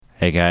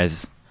Hey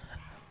guys.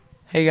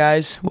 Hey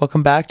guys,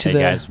 welcome back to Hey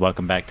guys,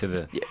 welcome back to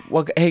the.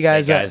 Hey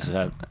guys. Hey guys.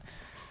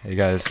 Hey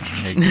guys.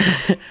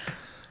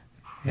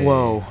 Hey.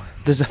 Whoa,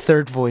 there's a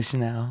third voice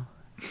now.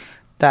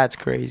 That's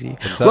crazy.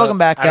 What's Welcome up?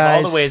 back, Out of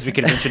guys. all the ways we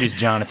could introduce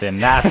Jonathan,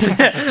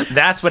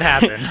 that's what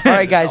happened. All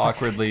right, guys.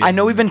 Awkwardly I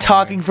know we've been in the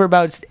talking for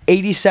about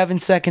 87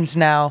 seconds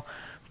now,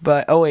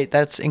 but oh wait,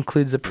 that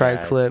includes the pride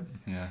Yeah. clip.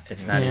 Yeah.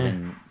 It's not Yeah.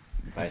 even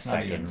by It's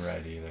not even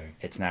seconds. right either.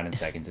 It's not in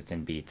seconds. It's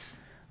in beats.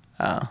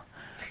 Oh.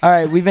 All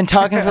right, we've been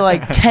talking for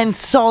like 10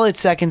 solid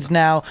seconds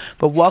now,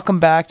 but welcome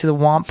back to the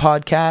WOMP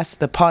podcast,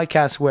 the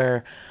podcast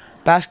where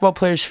basketball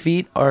players'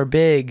 feet are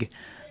big.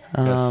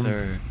 Yes,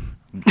 sir.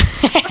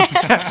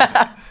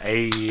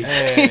 Hey.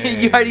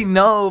 You already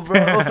know,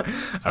 bro.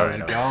 How's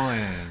it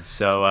going?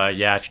 So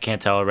yeah, if you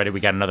can't tell already, we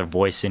got another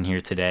voice in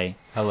here today.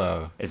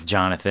 Hello. It's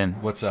Jonathan,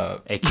 What's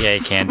up? aka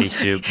Candy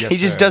Soup. Yes, He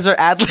just sir. does our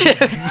ad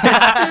libs.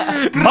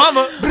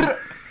 Mama.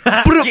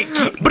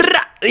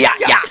 Yeah.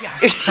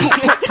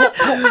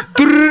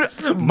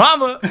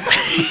 Mama.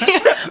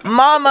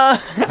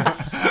 Mama.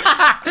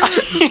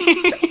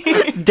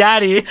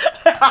 Daddy.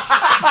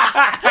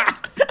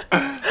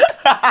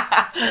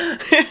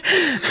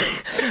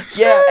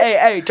 Yeah,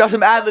 hey, drop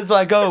some ad libs while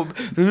I go.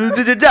 Daddy.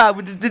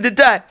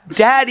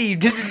 Daddy.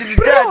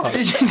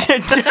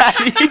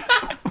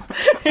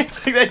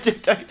 It's like that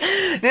TikTok.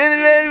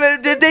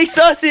 They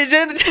sausage.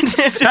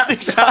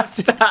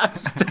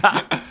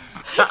 Stop.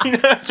 You know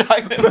what I'm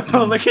talking about?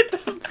 Bro, look at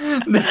them.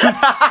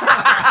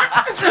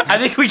 I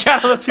think we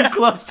got a little too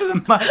close to the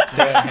mic.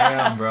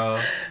 Damn, bro.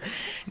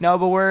 No,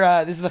 but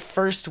we're this is the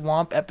first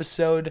WOMP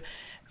episode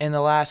in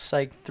the last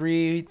like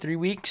three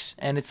weeks,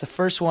 and it's the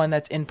first one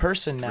that's in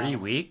person now. 3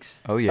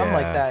 weeks? Oh yeah. Something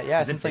like that. Yeah,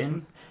 Has it since like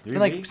been it's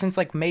been like 3 weeks? since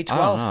like May I don't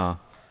 12th. know.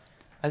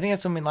 I think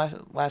that's when we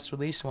last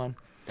released one.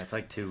 That's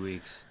like 2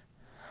 weeks.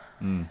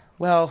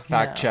 Well,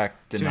 Fact yeah.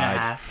 check 2.5.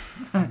 denied.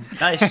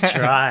 Nice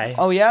try.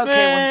 Oh yeah, okay.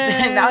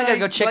 Well, now I gotta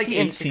go check like the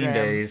 18 Instagram.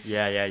 days.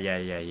 Yeah. Okay.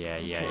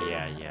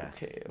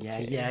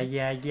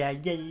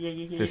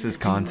 Yeah. This is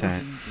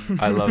content.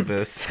 I love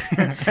this.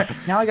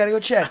 Now I gotta go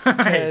check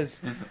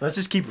because Let's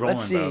just keep rolling,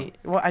 let's see.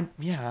 bro. Well,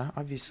 yeah,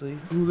 obviously.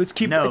 Ooh, let's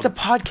keep. No. It's a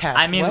podcast.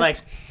 I mean,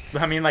 what?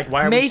 why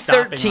are May we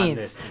stopping on 13th.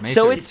 this? May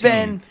So it's 13th.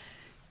 been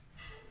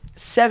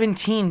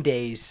 17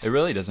 days. It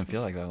really doesn't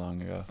feel like that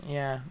long ago.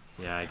 Yeah.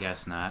 Yeah, I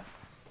guess not.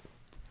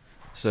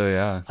 So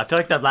yeah, I feel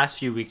like the last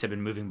few weeks have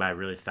been moving by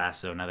really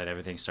fast, though, now that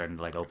everything's starting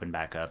to, like, open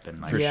back up and,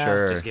 like, for Yeah.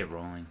 sure. just get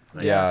rolling.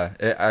 Like, Yeah,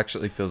 it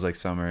actually feels like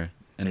summer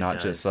and It not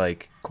does. just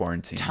like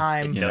quarantine.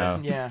 Time. You know,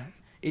 does. Yeah.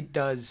 It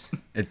does.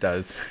 it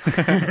does.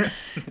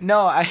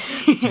 No,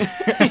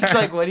 He's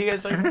like, what are you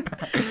guys talking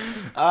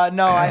about?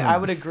 No, I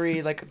would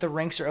agree. Like, the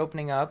rinks are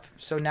opening up,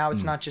 so now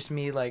it's not just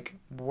me, like,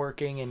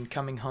 working and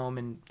coming home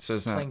and So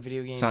it's not. playing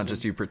video games. It's not and-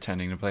 just you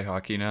pretending to play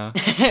hockey now.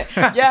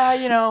 Yeah,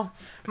 you know,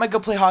 I might go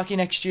play hockey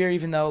next year,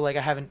 even though, like,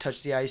 I haven't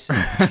touched the ice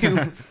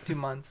in 2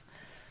 months.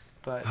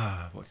 But,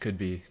 What could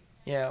be?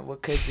 yeah,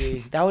 what could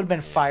be? That would have been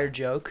a fire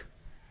joke.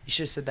 You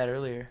should have said that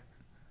earlier.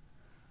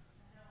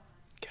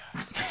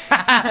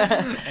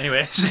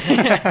 Anyways.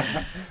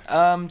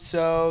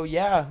 So,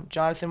 yeah,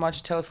 Jonathan, why don't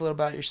you tell us a little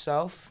about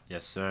yourself?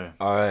 Yes, sir.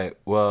 All right.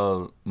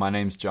 Well, my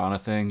name's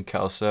Jonathan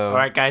Kelso. All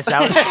right, guys,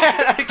 that was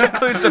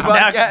Concludes the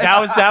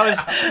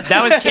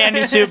that was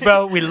Candy Soup,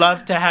 bro. We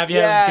love to have you.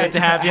 Yeah, It was good to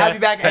have you. have you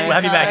back We'll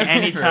have you back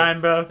anytime.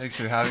 anytime, bro. Thanks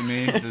for having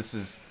me. This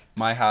is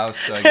my house,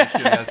 so I guess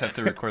you guys have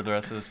to record the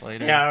rest of this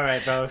later. Yeah, all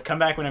right, bro. Come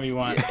back whenever you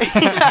want.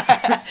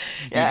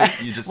 Yeah.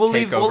 You just We'll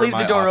take leave, over we'll leave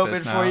my the door open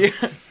office for now. you.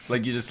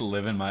 Like you just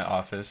live in my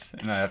office,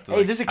 and I have to. Hey,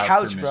 Like, there's a ask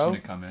couch, permission bro.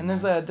 to come in. And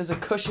there's a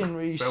cushion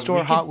where you Bro, store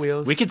we Hot could-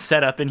 Wheels. We could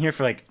set up in here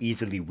for like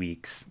easily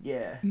weeks.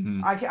 Yeah.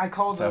 Mhm. I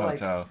call It's the a like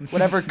hotel.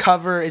 whatever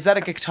cover. Is that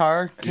a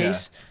guitar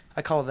case?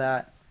 I call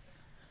that.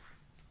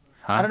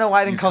 Huh? I don't know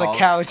why I didn't You call it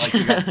couch. Like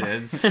you got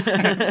dibs.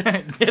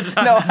 Dibs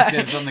on- No,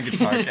 Dibs on the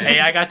guitar case. Hey,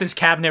 I got this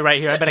cabinet right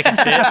here. I bet I can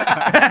fit.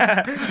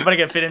 I bet I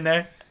can fit in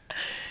there.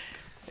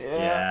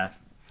 Yeah.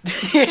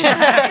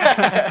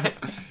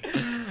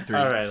 3,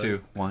 All right,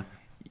 2, 1.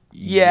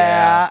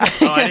 Yeah.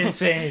 Oh, I didn't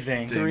say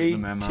anything. Dig 3, the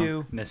memo.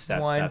 2, No,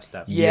 stop, 1.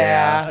 stop.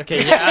 Yeah.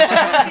 Okay,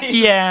 yeah.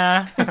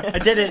 Yeah. I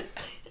did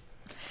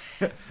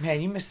it.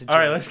 Man, you missed it. All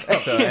right, let's go.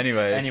 So,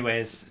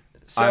 anyways,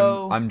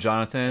 So I'm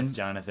Jonathan. It's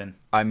Jonathan.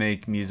 I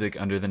make music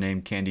under the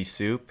name Candy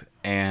Soup,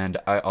 and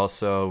I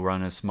also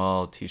run a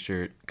small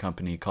t-shirt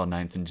company called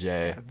Ninth and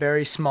J.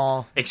 very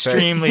small.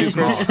 Extremely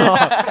Super small.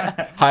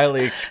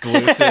 Highly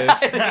exclusive,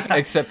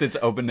 except it's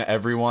open to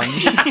everyone.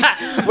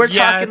 We're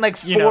Yeah, talking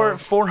like you know.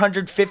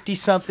 450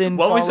 something.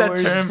 What was that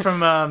followers. term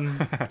from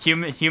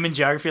human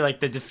geography?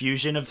 Like the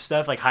diffusion of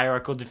stuff, like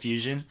hierarchical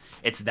diffusion.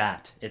 It's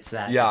that.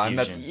 Yeah, I'm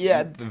at diffusion.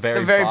 Yeah, the very,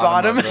 the very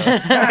bottom. of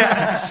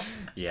the-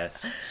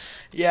 Yes.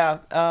 Yeah.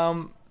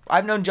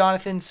 I've known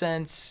Jonathan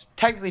since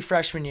technically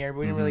freshman year, but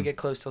we didn't really get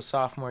close till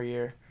sophomore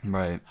year.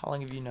 Right. How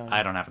long have you known?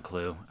 I don't have a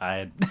clue.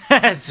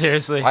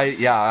 Seriously. I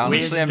We've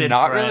honestly am been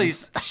not friends.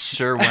 really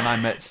sure when I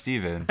met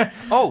Steven.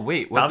 Oh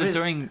wait, was Probably- it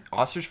during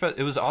Ostrich Fest?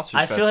 It was Ostrich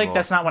I Festival. feel like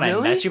that's not when I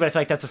Really? met you, but I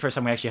feel like that's the first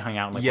time we actually hung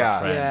out and like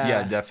Yeah, were friends. yeah,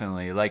 Yeah.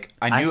 definitely. Like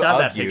I I knew saw of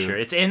that you. picture.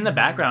 It's in the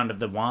background of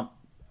the Womp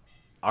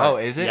art. Oh,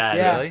 is it? Yeah,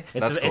 Yeah. it is.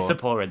 That's It's cool. the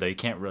Polaroid though. You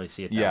can't really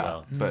see it that Yeah,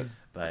 well.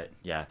 but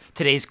yeah.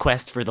 Today's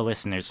quest for the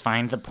listeners: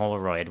 find the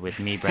Polaroid with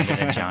me, Brendan,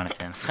 and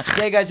Jonathan.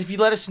 Yeah, guys, if you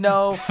let us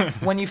know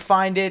when you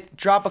find it,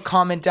 drop a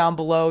comment down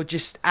below.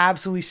 Just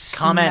absolutely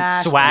Comment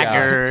smash swag. yeah,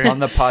 Swagger. on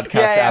the podcast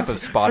Yeah, yeah, app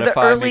of for the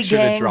Spotify, early make sure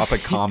gang. to drop a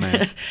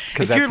comment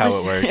because If that's you're how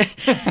it works.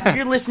 If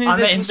you're listening to On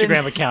the this within-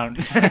 Instagram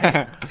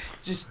account.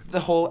 just the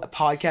whole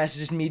podcast is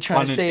just me trying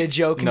On to an- say a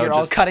joke and no, you're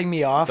all just cutting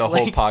me off. The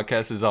whole like,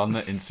 podcast is on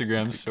the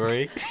Instagram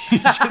story. You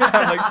just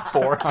have like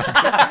 400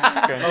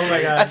 Instagram Oh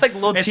my God. that's like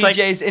Lil It's like-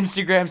 TJ's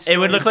Instagram story.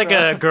 It would look like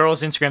bro. a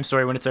girl's Instagram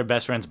story when it's their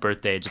best friend's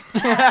birthday. Just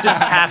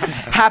tap.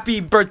 happy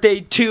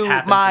birthday to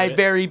Tap into my it.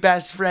 very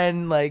best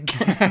friend. Like,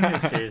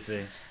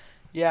 Seriously.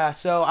 yeah.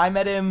 So I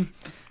met him.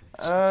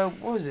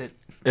 What was it?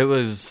 It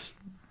was.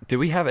 Did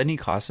we have any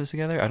classes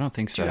together? I don't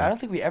think so. Dude, I don't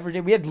think we ever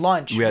did. We had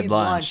lunch. we had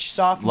lunch.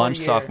 Sophomore Lunch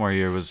year. sophomore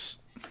year was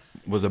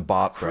a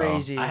bop, bro.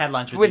 Crazy. I had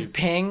lunch with you.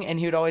 Ping, and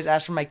he would always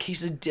ask for my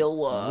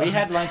quesadilla. We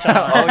had lunch on,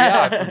 Oh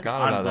yeah, I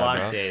forgot on about block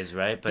that, bro. days,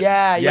 right? But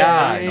Yeah.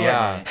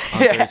 Yeah. On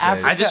Thursdays.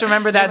 I just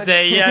remember that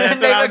day. Yeah,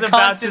 that's what Name I a was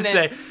about to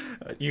say.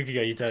 consonant. You could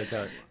go. You tell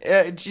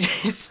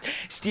it.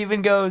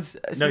 Steven goes.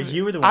 No,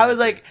 you were the one I that was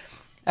did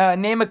like,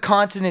 name a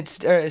continent,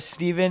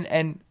 Steven,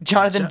 and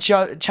Jonathan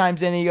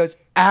chimes in. And he goes,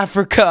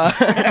 Africa.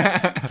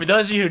 For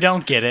those of you who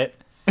don't get it,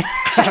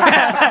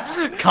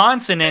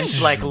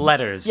 consonants like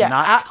letters, Yeah,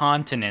 not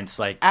continents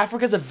like.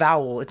 Africa's a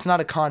vowel. It's not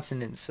a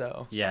consonant.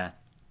 So. Yeah.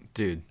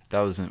 Dude,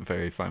 that wasn't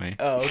very funny.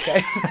 Oh,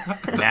 okay.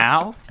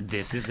 Now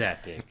this is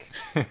epic.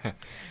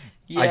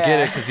 Yeah. I get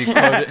it because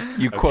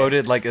you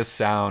quoted like a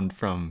sound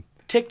from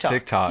TikTok.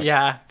 TikTok.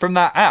 Yeah. From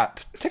that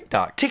app,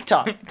 TikTok.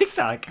 TikTok.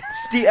 TikTok.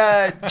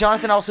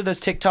 Jonathan also does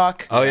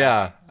TikTok. Oh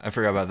yeah, I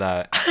forgot about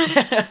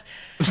that.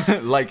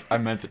 Like I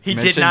meant He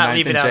did mentioned not Ninth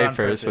leave and it out J on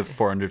first purpose. with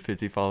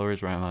 450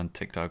 followers, where I'm on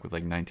TikTok with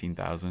like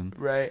 19,000.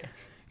 Right.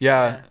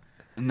 Yeah,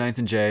 Ninth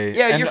and J.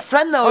 Yeah, and, your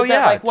friend though oh, is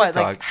yeah, at like what,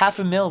 TikTok. like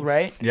 500,000,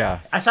 right? Yeah,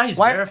 I saw he's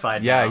Why-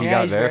 verified. yeah, now. he Yeah,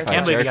 got he's verified. verified.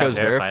 Can't believe he got Jericho's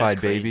verified. verified, That's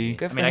crazy. baby.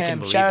 Good for I mean, I can him.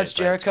 believe Shout out it, to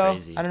but it's Jericho.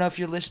 crazy. I don't know if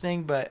you're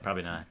listening, but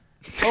Probably not.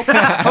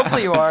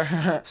 hopefully you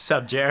are.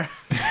 Sub Jer.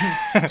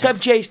 What's up,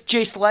 Jay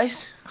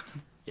Slice?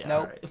 Yeah. Nope.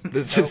 all right.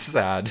 This is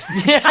sad.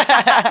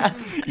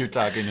 You're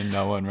talking to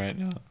no one right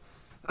now.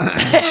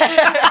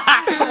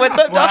 What's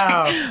up, dog?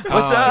 Wow.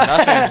 What's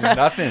up?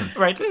 Nothing.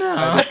 Right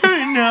now.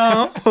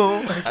 No.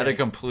 I had a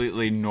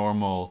completely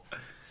normal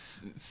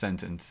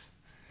sentence.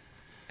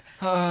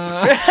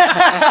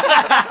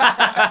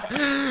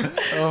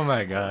 Oh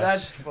my gosh.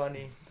 That's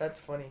funny. That's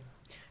funny.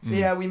 So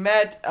yeah, we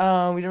met. We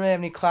didn't really have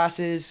any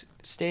classes.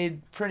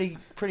 Stayed pretty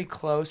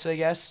close, I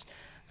guess.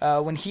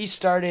 When he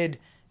started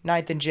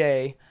Ninth and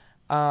J,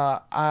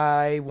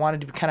 I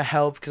wanted to kind of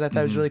help because I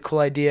thought it was a really cool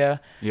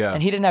idea. Yeah.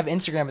 And he didn't have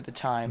Instagram at the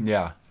time.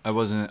 Yeah, I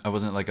wasn't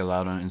like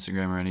allowed on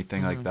Instagram or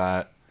anything like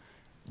that,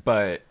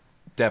 but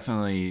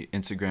definitely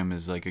Instagram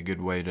is like a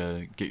good way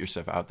to get your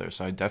stuff out there.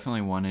 So I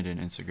definitely wanted an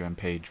Instagram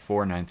page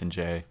for Ninth and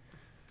J.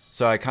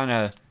 So I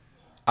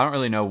don't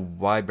really know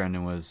why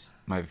Brendan was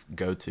my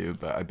go-to,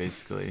 but I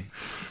basically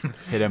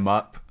hit him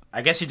up.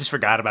 I guess you just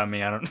forgot about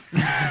me. I don't.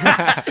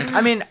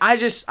 I mean,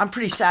 I'm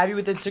pretty savvy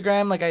with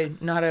Instagram. Like, I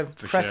know how to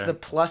press sure. the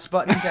plus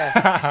button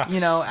to,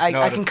 Know how I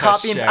to can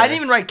press copy and share. I didn't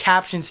even write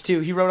captions too.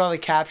 He wrote all the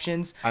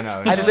captions. I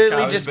know. I yeah.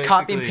 literally was just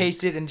copy and basically-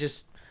 pasted and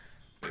just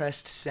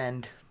pressed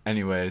send.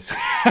 Anyways,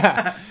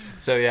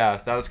 so yeah,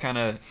 that was kind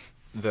of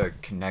the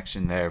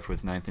connection there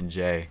with Ninth and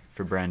J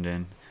for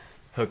Brendan.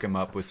 Hook him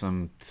up with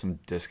some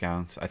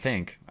discounts. I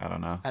think. I don't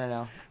know. I don't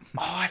know.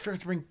 Oh, I forgot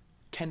to bring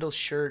Kendall's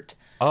shirt.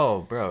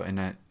 Oh, bro, and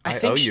I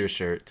think owe sh- you a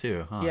shirt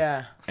too, huh?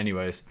 Yeah.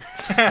 Anyways,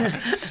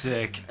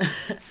 Sick.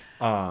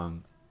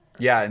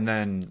 yeah, and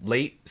then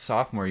late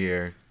sophomore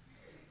year,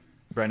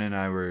 Brendan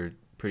and I were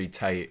pretty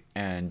tight,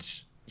 and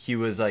he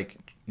was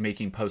like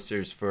making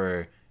posters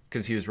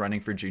because he was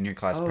running for junior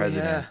class Oh,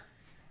 president. yeah.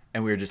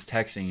 And we were just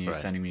texting. He was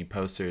Right. sending me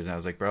posters, and I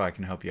was like, "Bro, I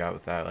can help you out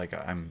with that. Like,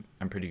 I'm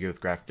pretty good with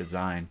graphic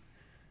design."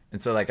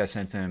 And so, like, I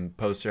sent him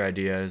poster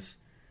ideas,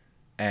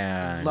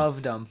 and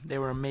Loved them. They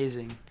were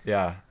amazing.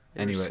 yeah.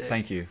 They were Anyway, sick.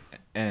 thank you.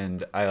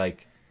 And I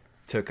like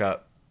took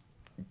up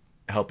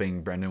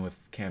helping Brendan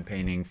with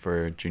campaigning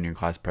for junior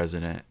class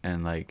president,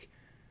 and like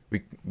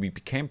we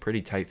became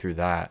pretty tight through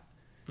that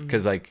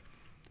because like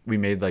we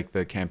made like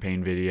the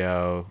campaign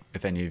video.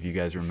 If any of you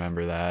guys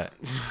remember that,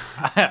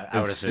 I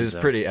would it assume was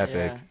so. pretty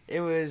epic. Yeah. It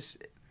was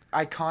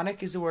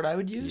iconic is the word I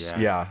would use. Yeah.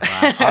 Yeah,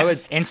 Classic. I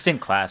would. Instant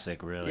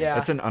classic, really. Yeah.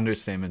 That's an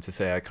understatement to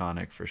say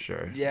iconic for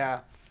sure. Yeah.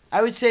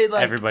 I would say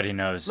like Everybody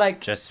knows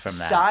like just from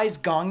that. Size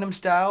Gangnam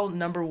Style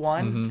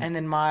 #1 and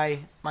then my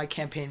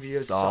campaign video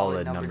is solid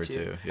Solid number number 2.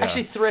 two, yeah.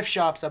 Actually Thrift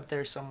Shop's up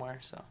there somewhere,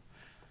 so.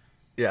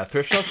 Yeah,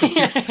 Thrift Shop's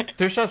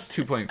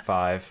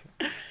 2.5,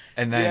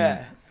 and then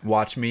Yeah.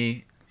 Watch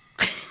Me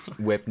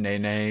Whip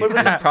Nene What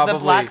about is probably the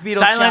Black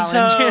Beetle Silent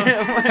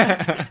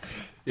challenge.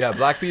 yeah.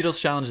 Black Beatles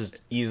challenge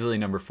is easily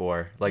number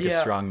 4, like a Yeah.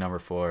 strong number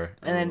 4.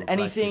 And then Ooh,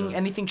 Black Beatles.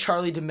 anything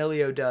Charlie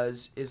D'Amelio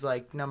does is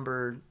like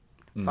number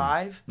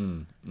 5.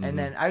 Mm, And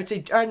then I would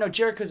say, no,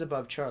 Jericho's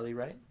above Charlie,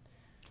 right?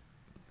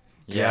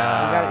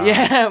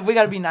 Yeah. We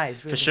gotta be nice.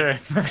 For sure.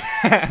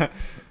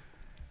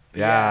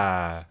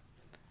 yeah.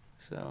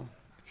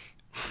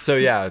 So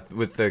Yeah,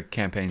 with the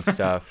campaign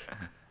stuff,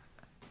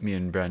 me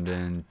and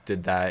Brendan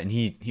did that, and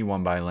he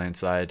won by a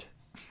landslide.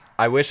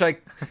 I wish I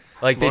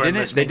like they Lauren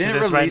didn't listening to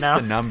release this right now.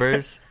 the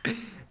numbers.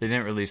 They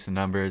didn't release the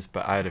numbers,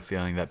 but I had a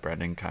feeling that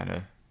Brendan kind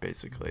of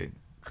basically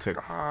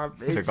took all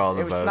the It's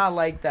votes. not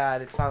like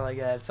that. It's not like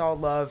that. It's all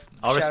love.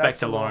 All Shout outs respect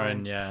to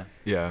Lauren. Yeah.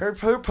 yeah.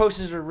 Her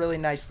posters were really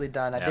nicely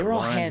done. Yeah, They were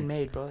all Lauren-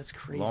 handmade, bro. That's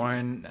crazy.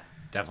 Lauren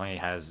definitely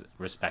has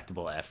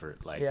respectable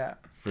effort. Like, Yeah.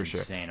 For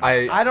sure. insane I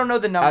amount of I don't know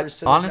the numbers.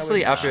 so there's no honestly,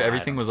 way to- after I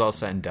everything don't was all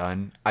said and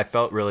done, I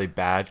felt really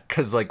bad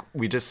because like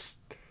we just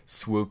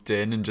swooped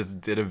in and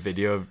just did a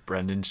video of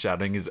Brendan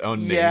shouting his own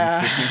name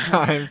Yeah. 50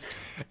 times,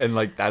 and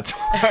like that's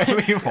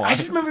why we won. I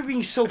just remember it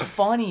being so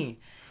funny.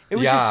 It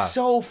was Yeah. just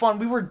so fun.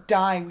 We were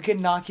dying. We could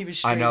not keep a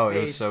straight I know face. it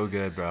was so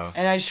good, bro.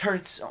 And I just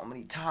heard it so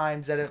many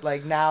times that it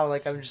like now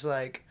like I'm just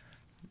like,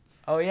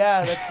 oh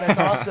yeah, that's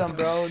awesome,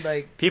 bro.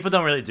 Like people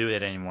don't really do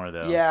it anymore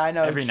though. yeah, I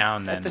know. Every now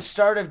and then. At the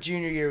start of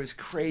junior year was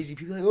crazy.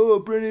 People like, oh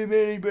Brendan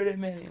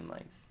Manny. I'm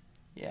like,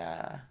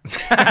 yeah.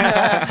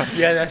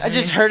 yeah, that's I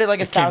just heard it like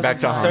a Came thousand back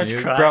to times. haunt Starts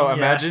you, crying, bro.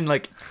 yeah.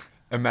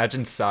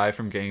 Imagine Psy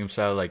from Gangnam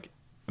Style. Like,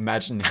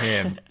 imagine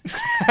him.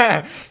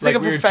 like like a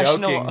we were professional-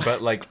 joking,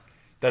 but like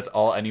that's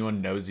all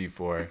anyone knows you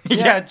for.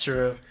 yeah,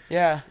 true.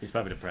 Yeah. He's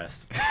probably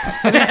depressed.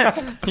 he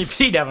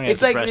definitely has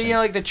It's like depression.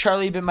 like the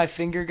Charlie bit my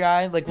finger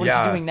guy. Like what's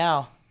Yeah. he doing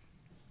now?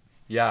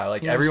 Yeah,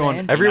 like You know what I'm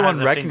saying? everyone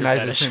He has a finger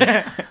recognizes him.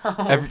 fetish.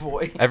 Oh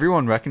boy.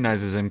 Everyone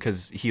recognizes him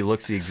because he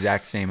looks the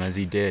exact same as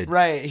he did.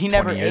 Right. He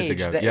never 20 years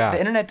aged. ago. The, Yeah. the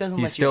internet doesn't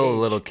He's let still you a age.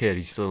 little kid.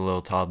 He's still a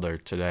little toddler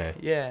today,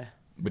 Yeah.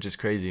 which is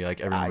crazy. Like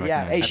everyone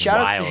Yeah. Hey, recognizes him. shout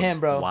out to Wild. him,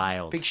 bro.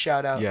 Wild. Big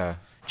shout out. Yeah,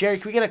 Jerry,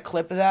 can we get a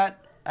clip of that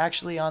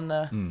actually on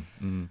the?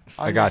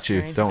 I the got you.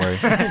 screen? Don't worry.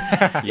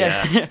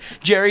 yeah.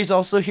 Jerry's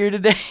also here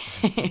today.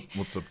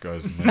 What's up,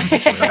 guys?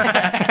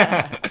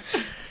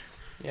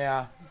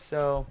 Yeah.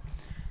 So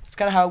it's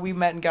kind of how we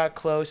met and got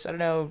close. I don't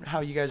know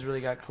how you guys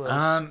really got close.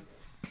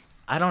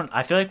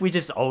 I feel like we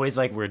just always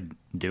like were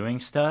doing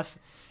stuff,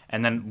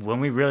 and then when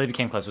we really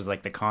became close was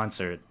like the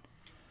concert.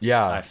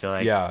 Yeah, I feel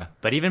like yeah,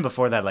 But even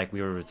before that, like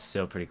we were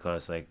still pretty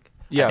close. Like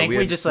yeah. I think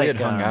we just like we had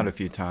hung out a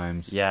few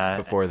times. yeah.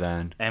 before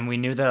then. and we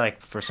knew that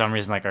like for some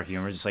reason like our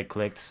humor just like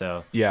clicked.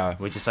 So Yeah,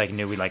 we just like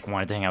knew we like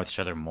wanted to hang out with each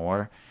other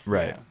more.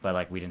 right. Yeah. But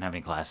like we didn't have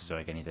any classes or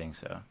like anything.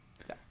 So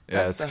Yeah,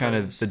 That's it's the kind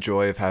hose. of the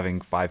joy of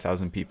having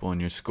 5,000 people in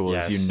your school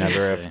is Yeah, you never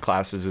seriously. have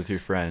classes with your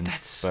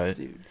friends. but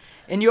Dude.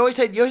 And you always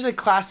had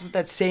classes with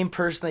that same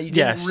person that you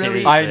didn't Yeah,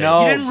 really. seriously. I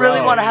know, You didn't really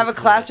bro. want to have a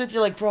class with.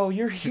 You're like, bro,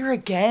 you're here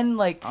again.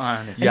 Like,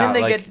 honestly, and Yeah, then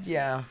they like- get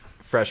yeah.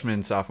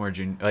 freshman, sophomore,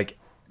 junior, like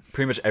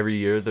pretty much every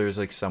year there's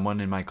like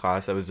someone in my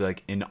class that was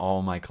like in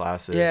all my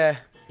classes. Yeah.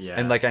 yeah.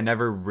 And like I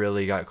never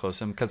really got close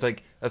to them because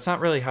like that's not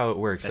really how it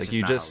works. That's like just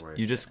you not how just it works,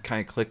 you just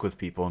kind of click with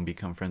people and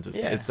become friends with.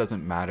 Yeah. It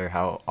doesn't matter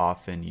how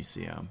often you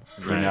see them,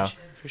 you Right. know.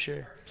 For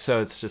sure. So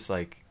it's just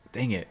like,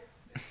 dang it.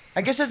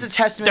 I guess that's a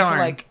testament to Darn.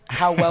 like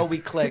how well we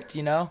clicked,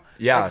 you know?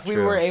 Yeah, Like, we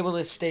true. were able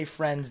to stay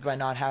friends by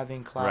not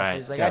having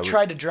classes. Right. Like Yeah, I we-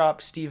 tried to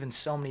drop Steven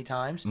so many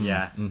times.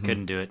 yeah,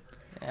 couldn't do it.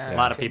 Yeah, A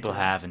lot of couldn't people do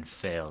it. have and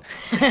failed.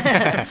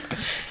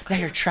 Now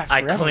you're trapped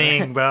I forever.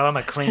 cling, bro. I'm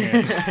a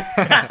clinger.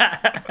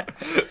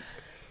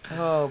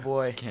 Oh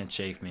boy. Can't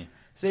shake me.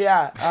 So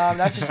yeah,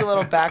 that's just a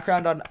little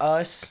background on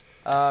us.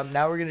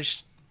 Now we're gonna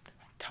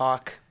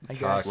talk. I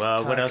Talk. guess.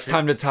 Well, what Talk. else? It's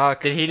time to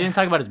talk. He didn't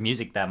talk about his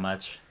music that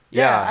much.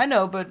 Yeah, Yeah. I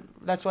know, but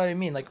that's what I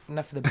mean. Like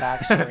enough of the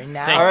backstory.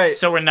 Now, Thank- All right.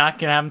 So we're not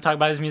gonna have him talk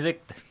about his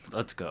music.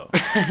 Let's go.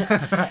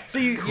 so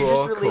you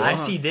Cool, just cool. I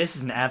released. see this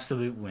as an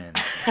absolute win.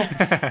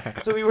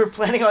 So we were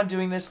planning on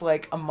doing this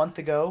like a month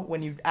ago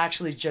when you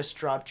actually just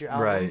dropped your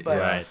album. Right,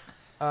 But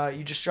Right.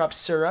 you just dropped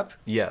Syrup,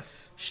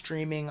 Yes.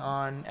 streaming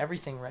on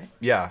everything, right?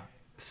 Yeah.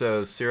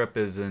 So Syrup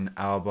is an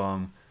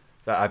album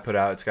that I put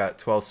out. It's got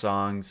 12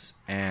 songs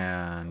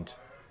and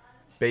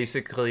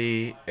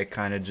basically it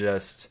kind of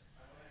just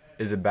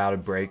is about a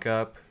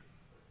breakup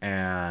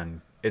and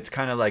it's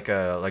kind of like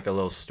a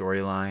little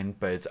storyline,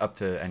 but it's up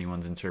to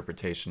anyone's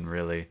interpretation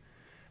really.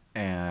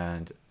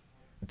 And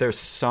there's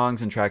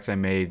songs and tracks I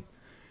made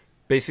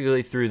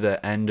basically through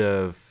the end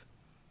of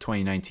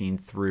 2019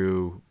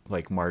 through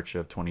like March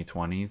of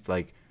 2020,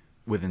 like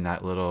within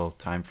that little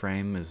time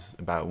frame is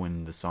about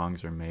when the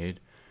songs are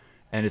made.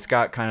 And it's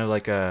got kind of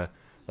like a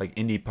like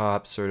indie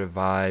pop sort of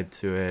vibe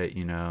to it,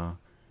 you know.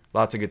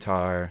 Lots of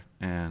guitar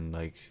and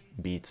like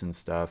beats and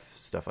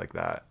stuff like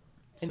that.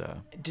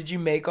 So Did you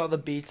make all the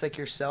beats like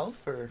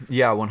yourself, or?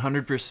 yeah,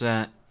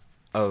 100%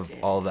 of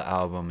all the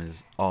album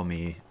is all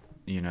me,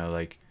 you know,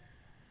 like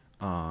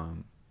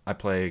I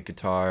play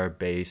guitar,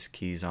 bass,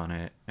 keys on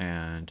it,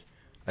 and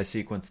I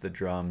sequence the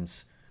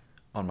drums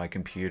on my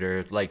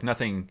computer. Like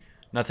nothing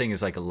nothing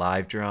is like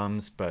live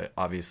drums, but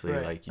obviously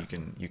Right. like you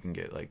can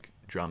get like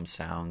drum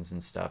sounds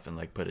and stuff and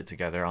like put it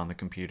together on the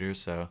computer.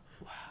 So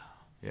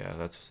yeah,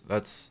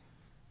 that's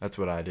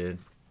what I did.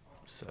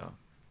 So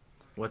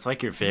What's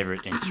like your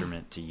favorite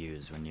instrument to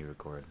use when you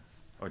record,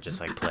 or just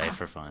like play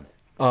for fun?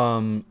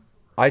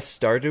 I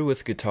started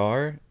with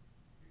guitar,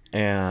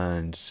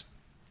 and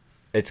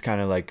it's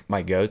kind of like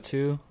my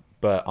go-to.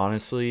 But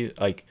honestly,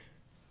 like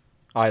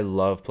I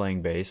love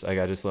playing bass. Like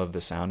I just love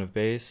the sound of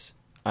bass.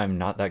 I'm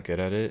not that good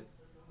at it,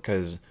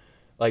 cause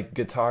like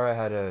guitar, I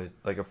had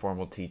a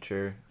formal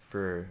teacher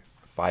for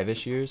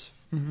 5-ish years,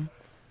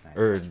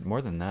 or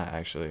more than that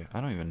actually.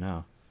 I don't even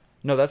know.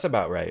 No, that's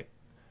about right.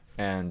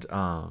 And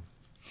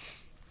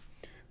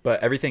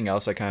but everything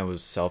else I kind of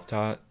was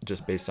self-taught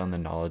just based on the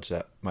knowledge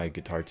that my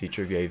guitar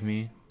teacher gave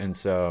me. And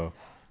so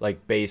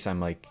like bass,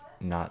 I'm like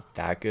not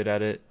that good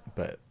at it,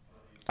 but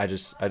I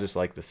just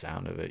like the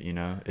sound of it, you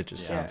know? It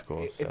just sounds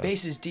cool. So.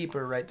 Bass is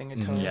deeper, right, than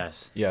guitar.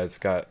 Yes. Yeah, it's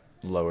got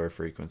lower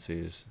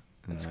frequencies.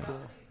 That's cool.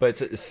 But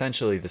it's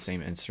essentially the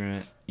same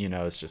instrument, you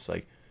know? It's just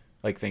like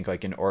think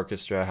like an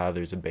orchestra, how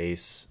there's a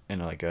bass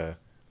and like a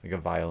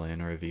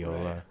violin or a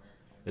viola. Right.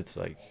 It's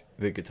like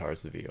the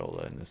guitar's the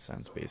viola in this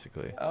sense,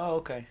 basically. Oh,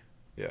 okay.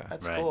 Yeah.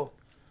 That's Right. cool.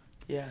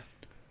 Yeah.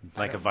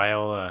 Like a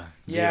viola.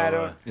 Yeah, I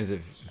viola. don't- Is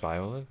it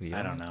viola? Viola?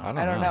 I don't know.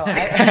 I don't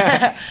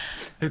know.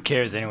 Who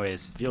cares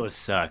anyways? Violas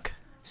suck.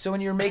 So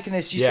when you were making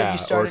this, you yeah, said you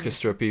started.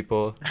 orchestra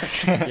people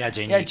Yeah,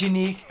 Jane. Yeah,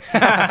 Janique.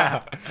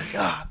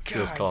 Oh,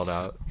 feels guys. called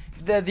out.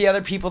 The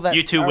other people that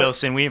You too, are-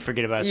 Wilson. We didn't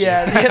forget about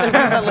Yeah, you. the other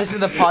people that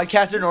listen to the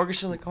podcast are an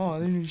orchestra like, oh,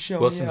 they need to show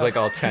Wilson's me like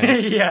all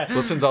tense. Yeah.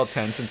 Wilson's all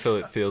tense until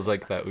it feels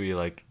like that we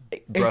like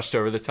brushed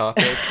over the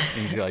topic,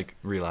 and he's like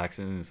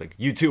relaxing, and he's like,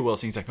 "You too,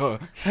 Wilson." He's like, "Oh."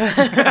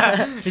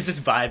 He's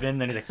just vibing.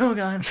 Then he's like, oh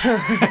god.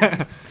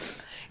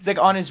 He's like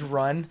on his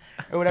run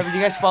or whatever. Do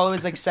you guys follow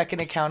his like second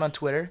account on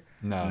Twitter?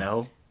 No.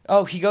 No.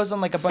 Oh, he goes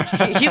on like a bunch.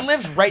 He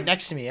lives right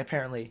next to me.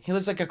 Apparently, he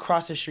lives like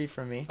across the street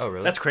from me. Oh,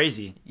 really? That's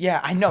crazy. Yeah,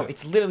 I know.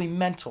 It's literally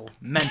mental.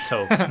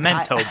 Mento,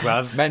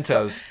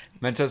 bruv.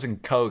 Mentos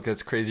and Coke.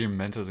 That's crazier than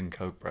Mentos and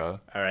Coke, bro.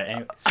 All right.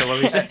 Anyway, so what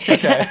were you saying?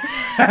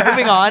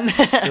 Moving on.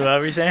 So what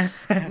were you saying?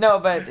 No,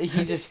 but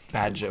he just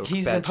Bad joke.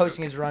 He's bad been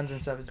posting joke. his runs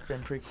and stuff. It's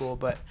been pretty cool.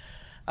 But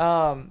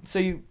so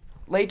you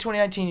late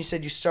 2019, you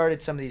said you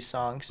started some of these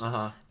songs.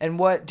 Uh-huh. And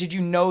what did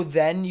you know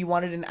then you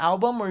wanted an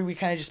album, or were we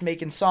kind of just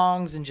making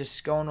songs and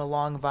just going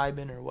along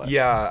vibing, or what?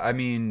 Yeah, I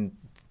mean,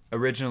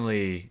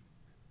 originally,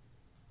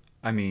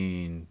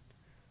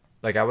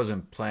 like I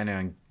wasn't planning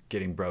on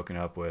getting broken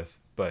up with,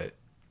 but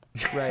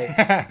Right.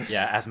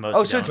 Yeah, as most.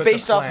 Oh, so it's don't. the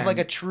based off of plan- like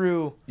a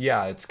true.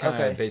 yeah, it's kind of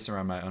Okay. based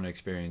around my own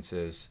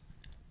experiences.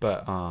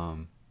 But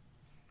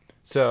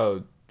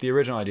so the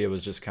original idea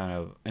was just kind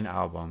of an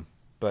album,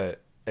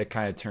 but it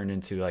kind of turned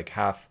into like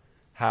half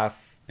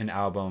an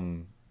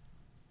album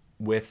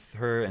with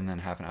her and then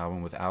half an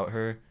album without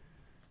her.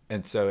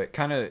 And so it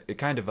kind of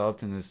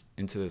developed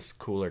into this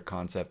cooler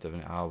concept of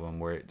an album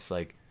where it's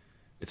like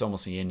it's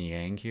almost yin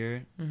yang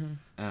here. Mm-hmm.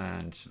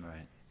 And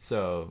Right.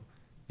 so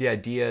the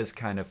idea is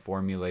kind of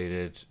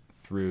formulated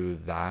through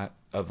that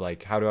of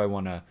like, how do I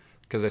want to,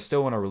 because I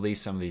still want to release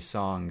some of these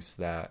songs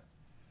that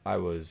I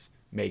was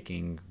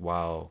making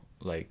while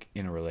like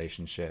in a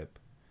relationship,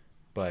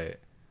 but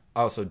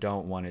I also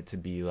don't want it to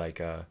be like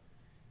a,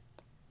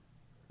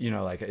 you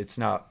know, like it's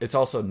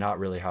also not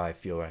really how I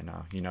feel right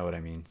now. You know what I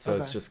mean? So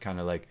it's Okay. just kind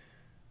of like,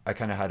 I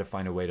kind of had to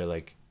find a way to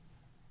like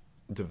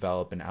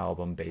develop an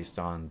album based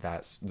on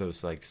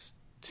those like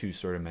two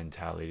sort of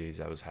mentalities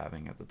I was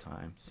having at the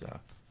time. So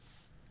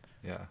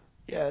yeah.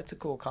 Yeah, it's a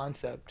cool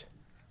concept.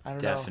 I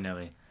don't know.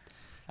 Definitely.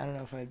 I don't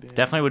know if I'd be.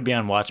 Definitely would be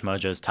on Watch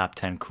Mojo's top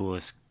 10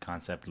 coolest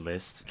concept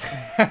list.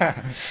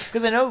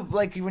 Because I know,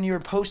 like, when you were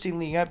posting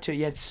leading up to it,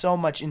 you had so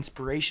much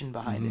inspiration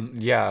behind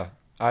it. Yeah,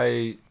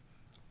 I'm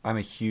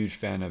a huge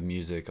fan of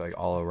music, like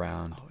all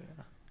around, Oh,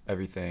 yeah.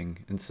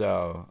 everything, and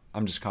so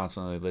I'm just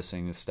constantly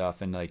listening to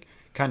stuff and like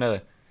kind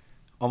of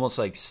almost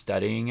like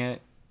studying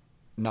it,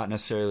 not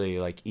necessarily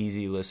like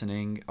easy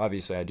listening.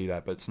 Obviously, I do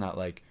that, but it's not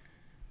like.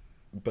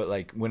 But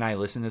like when I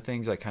listen to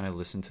things, I kind of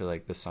listen to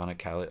like the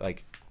sonicality,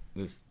 like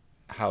this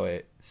how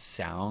it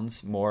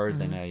sounds more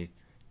than I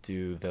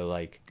do the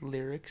like.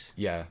 Lyrics.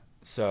 Yeah.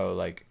 So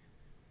like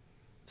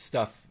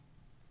stuff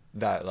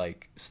that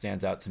like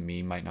stands out to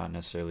me might not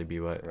necessarily be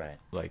what Right.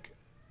 like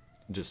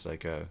just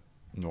like a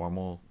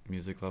normal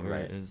music lover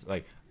Right. is.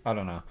 Like I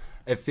don't know.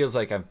 It feels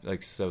like I'm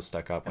like so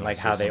stuck up. And when I like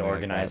say how they something like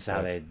organize, that, how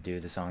but- they do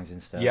the songs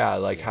and stuff. Yeah,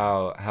 like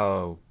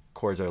how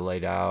chords are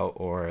laid out,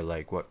 or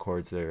like what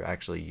chords they're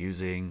actually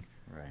using,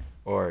 Right.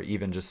 or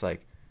even just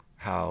like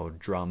how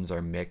drums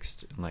are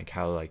mixed and like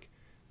how like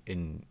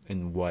in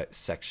what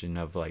section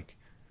of like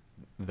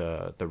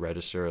the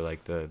register,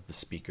 like the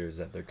speakers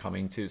that they're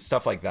coming to,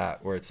 stuff like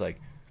that, where it's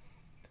like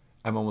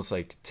I'm almost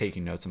like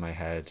taking notes in my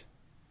head,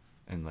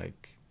 and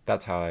like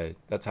that's how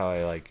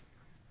I like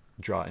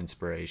draw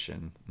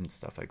inspiration and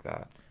stuff like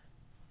that.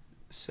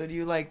 So do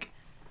you like,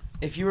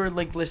 if you were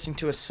like listening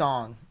to a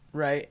song,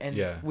 right? And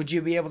Yeah. would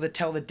you be able to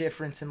tell the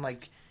difference in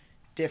like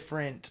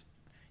different,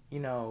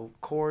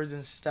 chords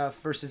and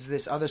stuff versus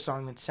this other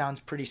song that sounds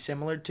pretty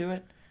similar to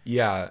it?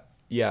 Yeah.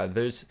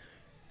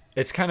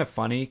 It's kind of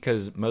funny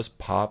because most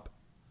pop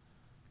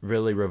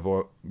really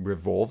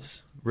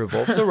revolves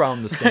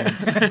around the same.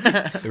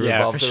 It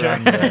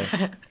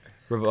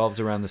revolves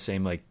around the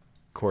same like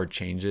chord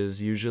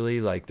changes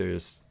usually. Like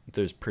there's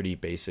pretty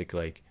basic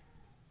like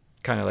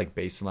kind of like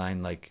bass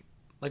line like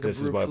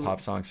this is what a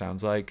pop song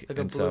sounds like. Like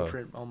and a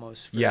blueprint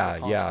almost. Yeah,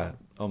 song.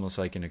 Almost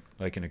like an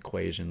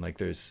equation. Like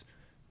there's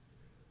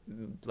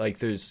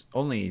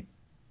only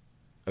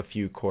a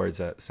few chords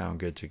that sound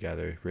good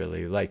together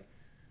really. Like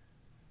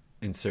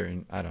in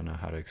certain, I don't know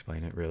how to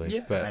explain it really.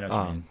 Yeah, but I know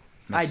what you mean.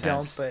 I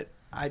Sense. don't, but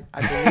I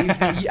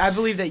believe I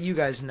believe that you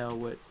guys know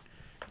what.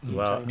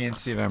 Well, me and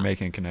Steve are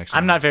making a connection.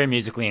 I'm not very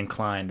musically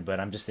inclined, but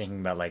I'm just thinking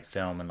about like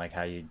film and like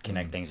how you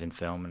connect things in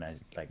film and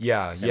like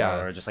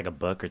similar, or just like a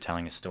book or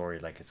telling a story.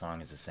 Like a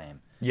song is the same.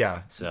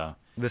 Yeah. So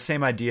the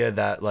same idea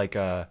that like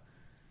a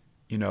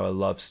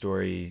love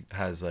story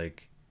has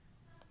like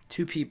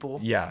two people.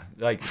 Yeah,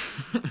 like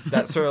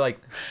that sort of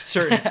like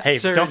certain. Hey,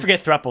 don't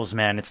forget thruples,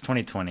 man. It's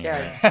 2020.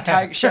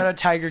 Yeah, shout out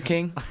Tiger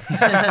King.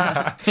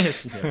 Yeah,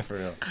 for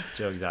real.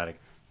 Joe Exotic,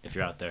 if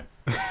you're out there.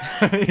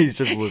 He's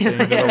just listening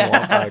to the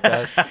Wall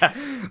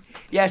podcast.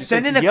 Yeah,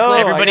 send in a clip. clip.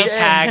 Everybody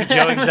tag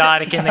Joe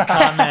Exotic in the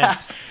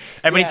comments.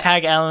 Everybody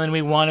tag Ellen.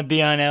 We want to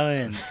be on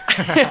Ellen.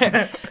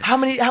 How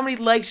many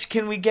likes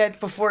can we get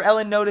before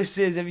Ellen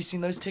notices? Have you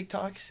seen those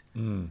TikToks?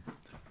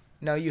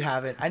 No, you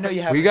haven't. I know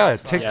you haven't. We got a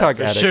TikTok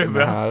addict in the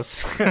bro.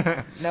 house.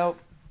 Nope.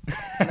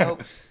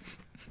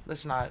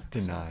 Let's not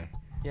deny.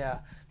 Yeah,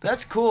 but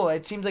that's cool.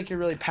 It seems like you're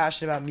really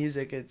passionate about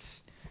music.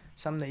 It's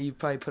something that you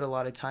probably put a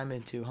lot of time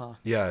into, huh?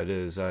 Yeah, it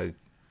is. I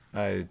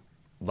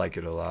like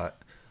it a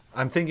lot.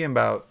 I'm thinking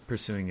about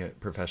pursuing it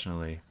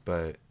professionally,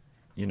 but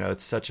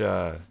it's such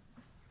a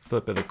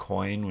flip of the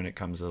coin when it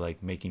comes to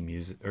like making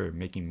music or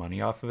making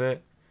money off of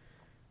it,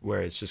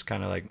 where it's just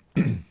kind of like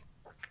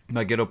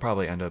it'll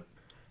probably end up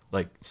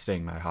like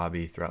staying my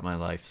hobby throughout my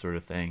life sort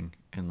of thing.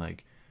 And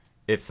like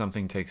if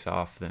something takes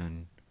off,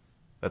 then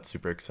that's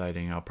super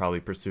exciting. I'll probably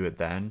pursue it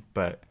then,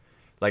 but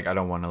like I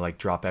don't want to like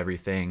drop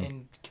everything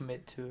and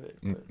commit to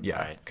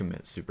it.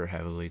 Commit super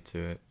heavily to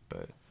it.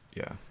 But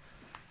yeah,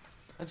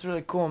 that's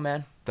really cool,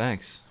 man.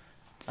 Thanks.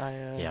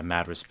 Yeah,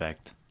 mad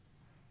respect.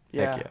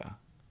 Yeah. Heck yeah.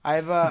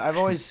 I've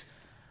always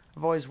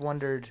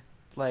wondered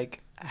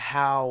like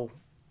how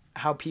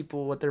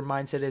people, what their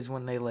mindset is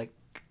when they like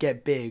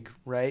get big,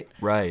 right?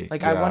 Right.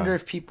 Like I wonder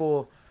if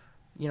people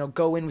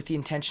go in with the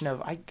intention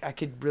of I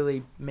could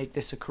really make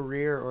this a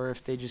career, or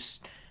if they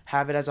just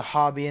have it as a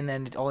hobby and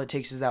then all it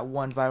takes is that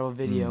one viral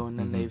video and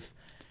then they've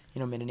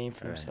made a name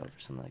for themselves or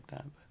something like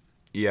that. But.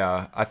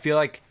 Yeah, I feel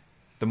like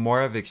the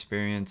more I've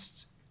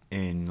experienced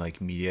in like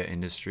media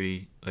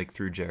industry, like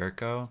through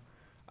Jericho,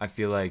 I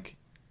feel like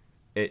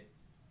it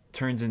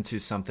turns into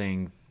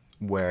something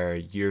where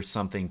you're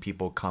something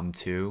people come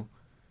to,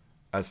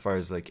 as far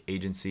as like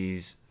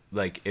agencies.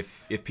 Like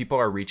if people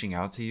are reaching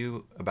out to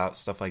you about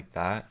stuff like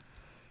that,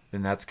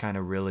 then that's kind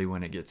of really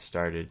when it gets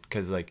started.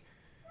 Because like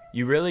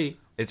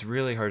it's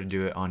really hard to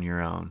do it on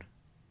your own,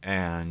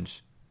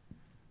 and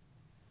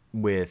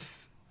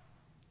with.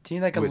 Do you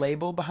need like a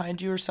label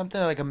behind you or something,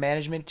 or like a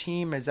management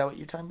team? Is that what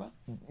you're talking about?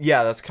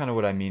 Yeah, that's kind of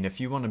what I mean. If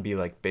you want to be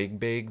like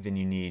big, then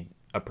you need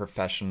a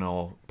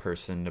professional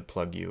person to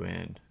plug you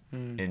in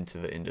into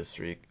the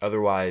industry.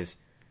 Otherwise,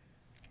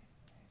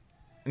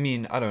 I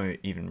mean, I don't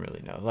even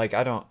really know. Like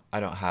I don't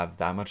have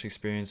that much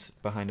experience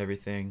behind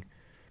everything,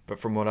 but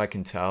from what I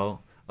can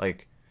tell,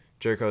 like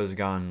Jericho has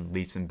gone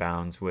leaps and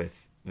bounds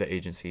with the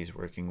agency he's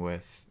working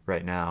with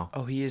right now.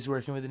 Oh, he is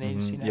working with an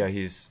agency now?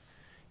 Yeah,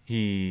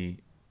 he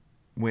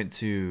went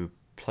to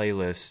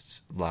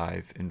Playlists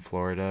Live in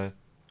Florida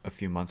a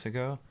few months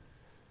ago,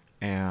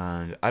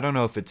 and I don't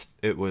know if it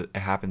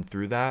happened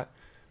through that,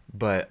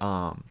 but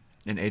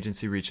an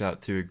agency reached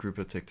out to a group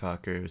of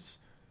TikTokers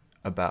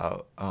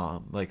about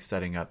like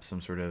setting up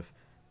some sort of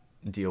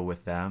deal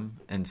with them,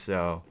 and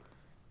so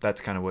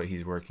that's kind of what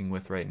he's working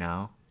with right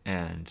now.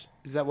 And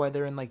is that why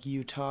they're in like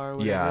Utah or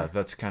whatever? Yeah,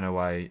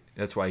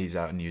 that's why he's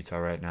out in Utah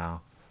right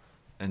now.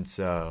 And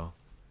so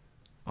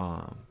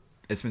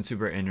it's been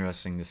super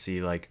interesting to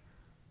see like,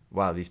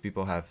 wow, these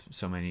people have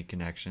so many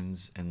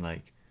connections, and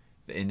like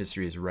the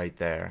industry is right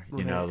there.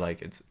 You know,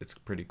 like it's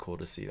pretty cool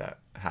to see that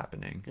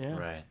happening. Yeah.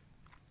 Right.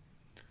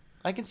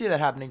 I can see that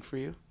happening for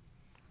you.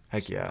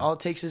 Heck yeah. All it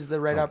takes is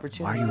the right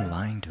opportunity. Why are you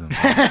lying to him?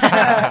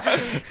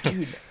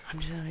 Dude, I'm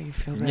just trying to make you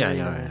feel better.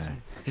 Yeah.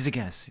 He's a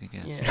guest.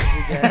 Yeah, he's a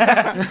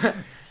guest.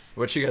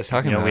 What you guys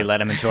talking about? We let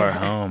him into our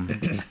home.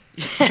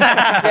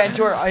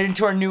 into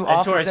our new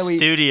office. Into our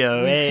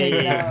studio.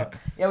 Take out.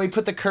 Yeah, we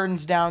put the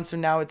curtains down, so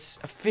now it's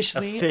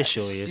officially a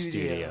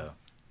studio.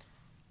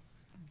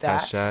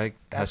 Hashtag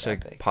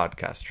epic.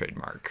 podcast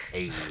trademark.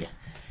 Hey.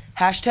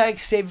 Hashtag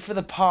save it for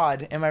the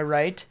pod. Am I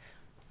right?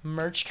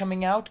 Merch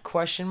coming out? ?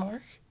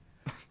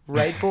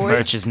 Right, boys?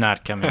 Merch is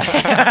not coming out.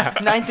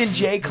 9th and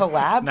J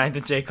collab? 9th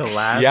and J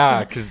collab?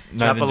 Yeah, because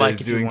 9th and J is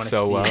if you doing wanna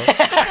so see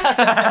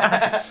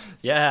well.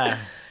 Yeah.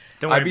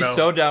 Don't worry, I'd be bro.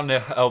 so down to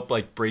help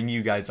like bring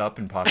you guys up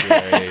in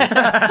popularity.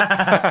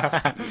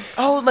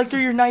 Oh, like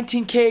through your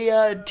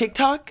 19K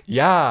TikTok?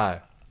 Yeah,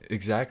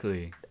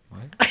 exactly.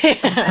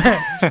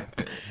 What?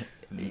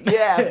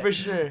 Yeah, for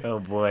sure. Oh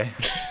boy.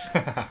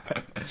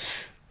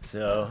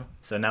 So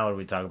now what do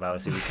we talk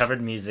about? So we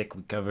covered music.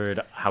 We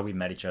covered how we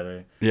met each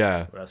other.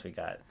 Yeah. What else we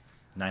got?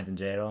 Ninth and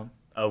J at all?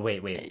 Oh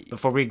wait.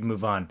 Before we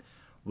move on,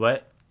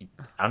 what?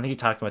 I don't think you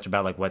talked much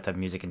about like what type of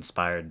music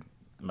inspired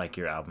like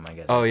your album. I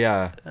guess. Oh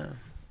yeah.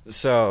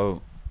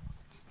 So,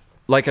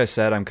 like I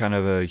said, I'm kind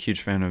of a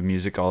huge fan of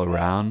music all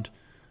around.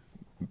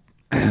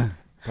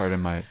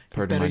 Pardon my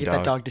Better get dog.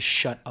 that dog to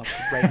shut up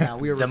right now.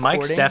 We are The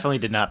recording. mics definitely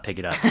did not pick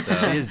it up.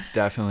 So. She is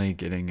definitely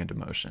getting into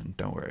motion.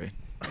 Don't worry.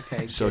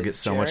 Okay, She'll good. get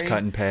so much Jerry-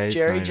 cut and pay. It's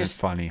Jerry, not even just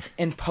funny.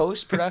 in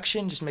post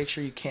production, just make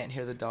sure you can't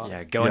hear the dog.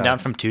 Yeah, going Yeah. down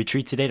from 2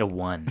 treats a day to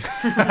 1.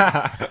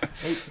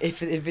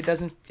 If it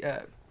doesn't,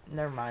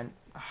 never mind.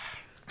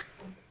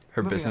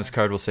 Her Moving business on.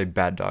 card will say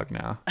 "bad dog"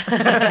 now.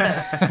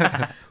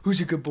 Who's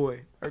a good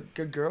boy or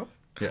good girl?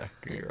 Yeah,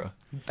 good girl.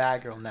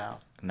 Bad girl now.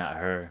 Not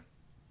her.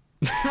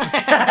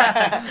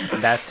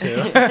 That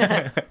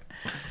too.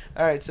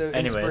 All right, so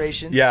Anyways.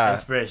 inspirations. Yeah.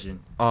 Inspiration.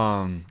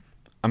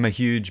 I'm a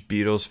huge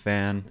Beatles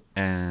fan,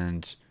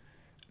 and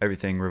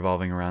everything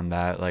revolving around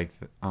that, like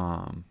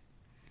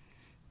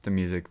the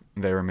music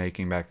they were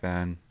making back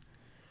then,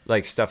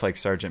 like stuff like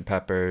Sgt.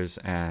 Pepper's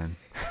and.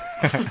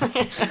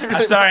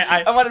 I'm sorry.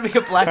 I want to make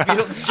a Black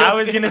Beatles joke. I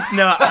was gonna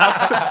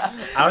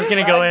I was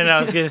gonna go in and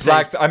I was gonna say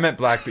I meant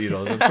Black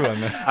Beatles. That's what I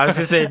meant. I was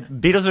gonna say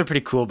Beatles are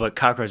pretty cool, but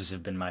cockroaches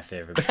have been my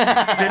favorite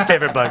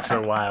bug for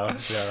a while.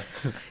 So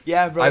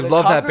Yeah, bro. I the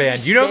love that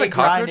cockroaches band. You know the stay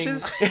grinding.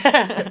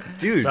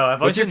 Cockroaches? Dude, Bro, I've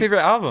always what's your been-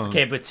 favorite album?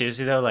 okay, but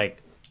seriously though,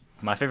 like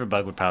my favorite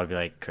bug would probably be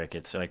like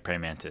crickets or like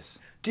praying mantis.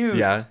 Dude,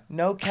 Yeah.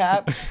 no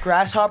cap.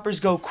 Grasshoppers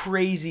go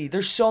crazy.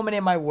 There's so many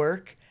in my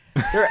work.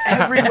 They're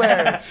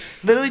everywhere.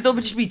 Literally, they'll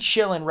just be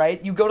chilling,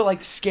 right? You go to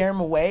like scare them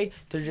away.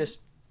 They're just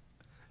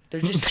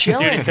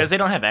chilling. Dude, it's because they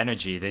don't have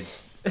energy. They're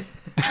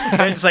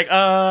just like,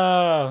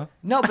 oh.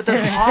 No, but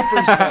they're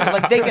hoppers. Though.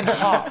 Like they can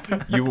hop.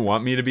 You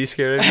want me to be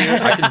scared of you?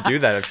 I can do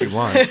that if you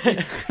want.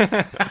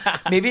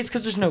 Maybe it's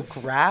because there's no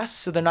grass,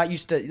 so they're not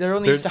used to. They're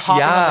only They're- used to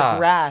hopping on yeah, the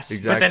grass.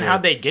 exactly. But then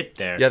how'd they get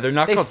there? Yeah, they're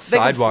not They- called they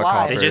can sidewalk fly.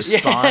 hoppers. They just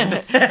spawned.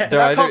 They're They're not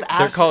either called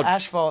they're called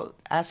asphalt.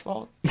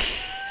 Asphalt.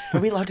 Are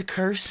we allowed to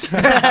curse?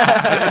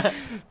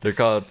 they're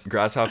called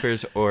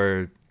grasshoppers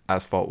or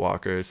asphalt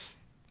walkers.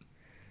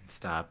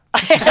 Stop.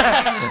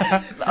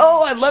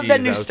 Oh, I love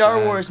that Jeez, new that was Star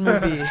bad. Wars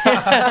movie.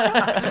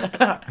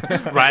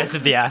 Rise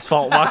of the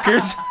Asphalt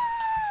Walkers.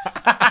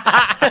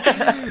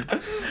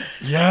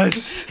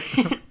 Yes.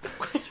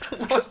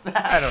 What's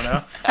that? I don't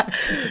know.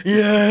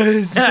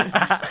 Yes.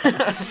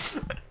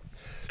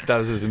 That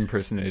was his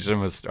impersonation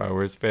of a Star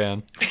Wars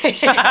fan.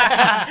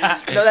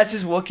 No, that's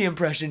his Wookiee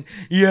impression.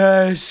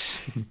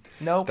 Yes.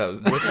 Nope.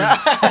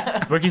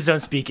 That was Rookies don't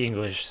speak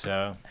English,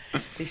 so.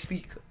 They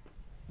speak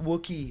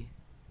Wookiee,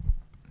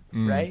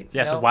 right?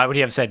 Yeah, so No? why would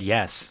he have said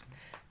yes?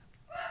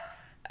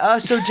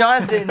 So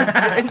Jonathan,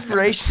 your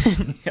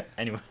inspiration,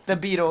 Anyway. the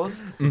Beatles.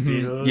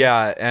 Beatles.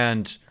 Yeah,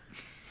 and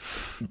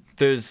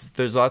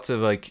there's lots of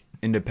like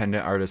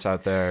independent artists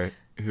out there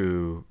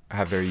who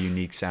have very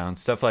unique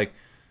sounds. Stuff like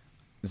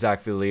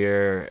Zach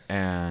Villier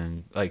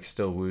and like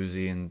Still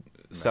Woozy and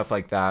stuff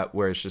like that,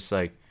 where it's just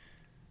like,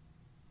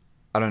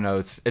 I don't know,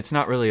 it's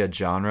not really a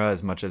genre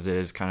as much as it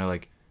is kind of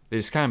like they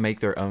just kind of make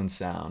their own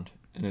sound,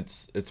 and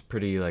it's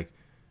pretty like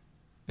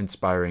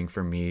inspiring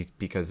for me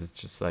because it's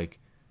just like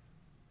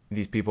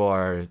these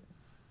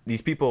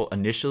people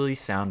initially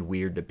sound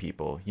weird to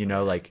people, you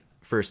know, like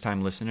first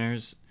time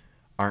listeners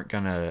aren't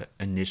gonna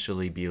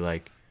initially be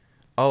like,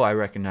 oh, I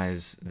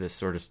recognize this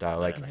sort of style.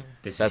 Like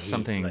This that's heat,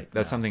 something like,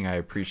 that's no. something I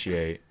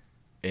appreciate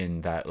in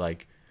that,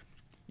 like,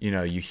 you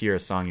know, you hear a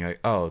song, you're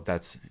like, oh,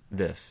 that's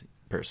this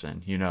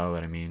person, you know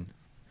what I mean?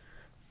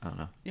 I don't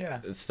know.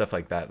 Yeah. It's stuff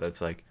like that. That's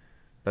like,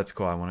 that's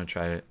cool. I want to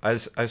try it. I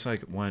just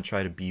like want to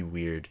try to be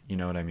weird. You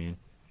know what I mean?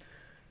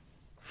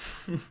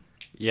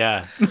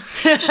 Yeah.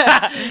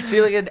 So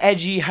you're like an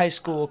edgy high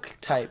school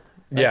type.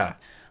 Yeah.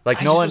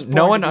 Like I no just was one,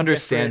 no born one to be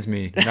understands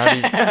me.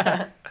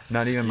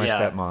 Not even my Yeah.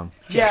 stepmom.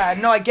 Yeah,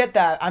 no, I get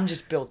that. I'm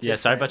just built. Yeah,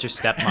 sorry about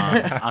different your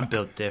stepmom. I'm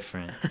built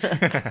different.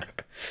 and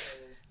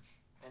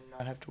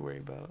not have to worry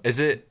about. Is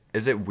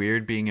it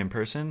weird being in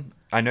person?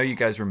 I know you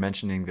guys were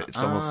mentioning that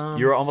it's almost Um,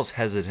 you were almost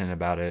hesitant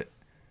about it,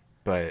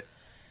 but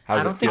how I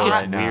does don't it feel think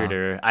it's right now?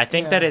 weirder. I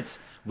think Yeah. that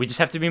we just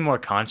have to be more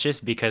conscious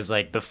because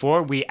like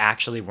before we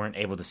actually weren't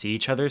able to see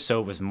each other, so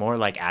it was more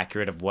like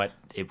accurate of what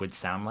it would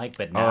sound like.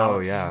 But now Oh,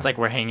 yeah. it's like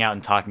we're hanging out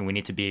and talking. We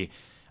need to be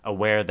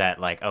aware that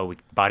like, oh,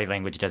 body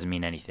language doesn't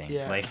mean anything.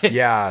 Yeah. Like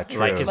Yeah, true.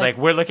 like it's like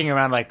we're looking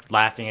around like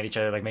laughing at each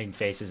other, like making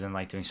faces and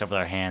like doing stuff with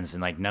our hands,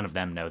 and like none of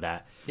them know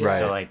that. Right.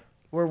 So like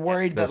We're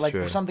worried that That's like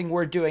true. something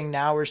we're doing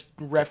now we're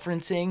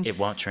referencing. it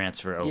won't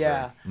transfer over.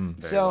 Yeah.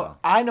 very So well.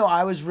 I know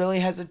I was really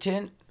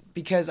hesitant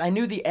because I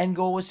knew the end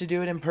goal was to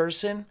do it in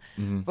person,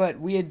 Mm-hmm. but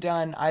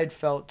I had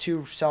felt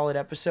 2 solid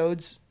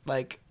episodes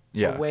like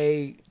Yeah.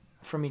 away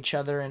from each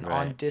other and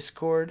on Right.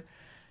 Discord.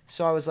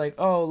 So I was like,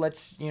 oh,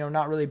 let's,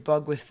 not really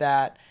bug with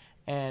that.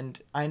 And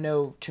I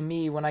know, to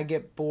me, when I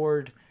get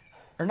bored,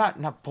 or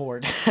not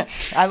bored,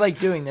 I like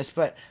doing this,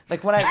 but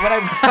like when I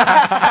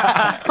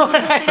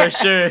for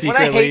sure, when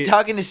I hate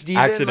talking to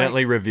Steven,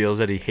 accidentally reveals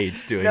that he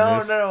hates doing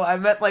this. No, I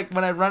meant like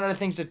when I run out of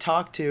things to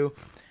talk to.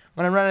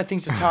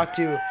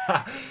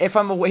 If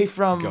I'm away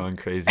from... It's going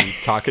crazy,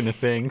 talking to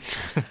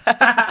things.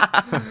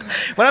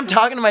 When I'm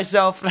talking to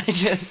myself, and I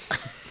just...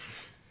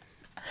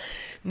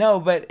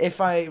 No, but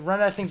if I run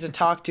out of things to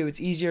talk to,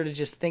 it's easier to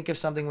just think of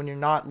something when you're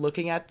not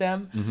looking at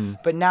them. Mm-hmm.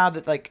 But now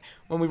that, like,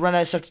 when we run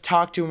out of stuff to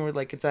talk to, and we're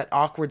like, it's that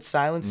awkward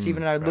silence,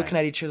 Steven and I are looking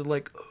at each other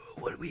like, oh,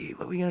 what are we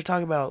going to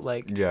talk about?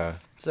 Like, yeah.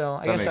 So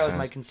I guess that was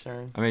my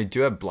concern. I mean,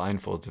 do have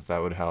blindfolds if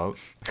that would help.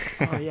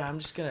 Oh, yeah, I'm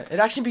just going to... It'd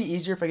actually be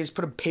easier if I could just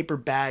put a paper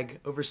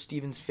bag over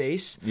Steven's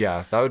face.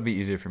 Yeah, that would be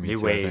easier for me,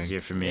 too. Way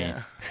easier for me.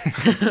 Yeah.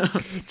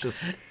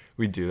 Just...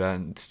 We do that,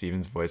 and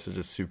Steven's voice is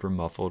just super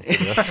muffled for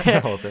the rest of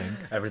the whole thing.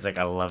 Everybody's like,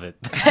 I love it.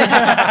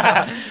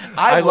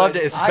 I loved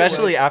it,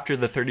 especially after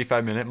the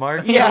 35-minute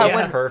mark. Yeah, it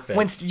was perfect.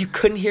 When you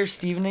couldn't hear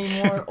Steven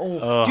anymore.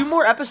 Oh, do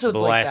more episodes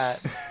like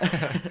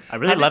that. I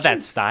really love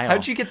that style.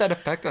 How'd you get that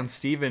effect on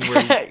Steven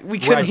where we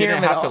couldn't hear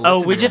him at all?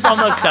 Oh, we just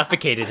almost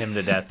suffocated him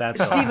to death.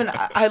 That's Steven,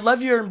 I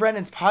love your and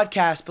Brendan's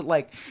podcast, but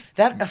like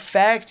that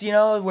effect,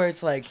 where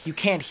it's like you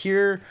can't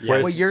hear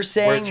what you're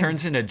saying. Where it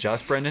turns into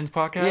just Brendan's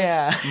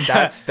podcast?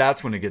 Yeah.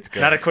 That's when it gets good.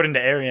 Not according to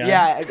Arion.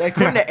 Yeah,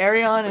 according to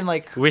Arion and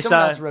like we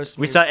saw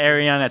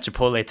Arion at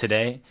Chipotle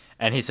today,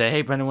 and he said,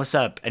 "Hey, Brendan, what's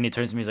up?" And he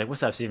turns to me, he's like,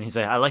 "What's up, Steven?" He's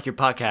like, "I like your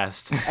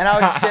podcast." And I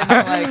was just sitting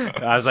there like,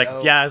 I was like,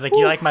 "Yeah." I was like,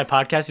 "You like my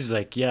podcast?" He's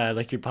like, "Yeah, I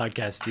like your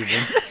podcast,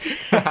 Steven."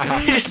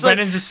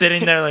 Brendan's just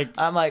sitting there like,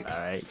 I'm like, all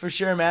right, for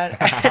sure, man.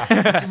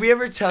 Did we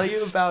ever tell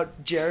you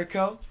about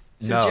Jericho?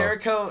 So no.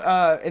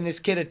 Jericho and this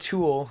kid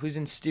Atul, who's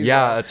in studio.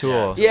 Yeah,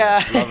 Atul.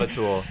 Yeah. Love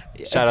Atul.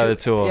 Shout out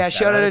Atul. Yeah,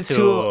 shout out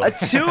Atul.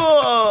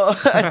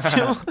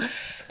 Atul.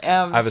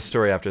 I have a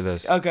story after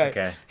this.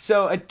 Okay.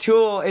 So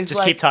Atul is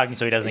just keep talking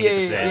so he doesn't get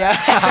to say it.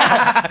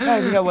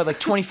 Yeah. We got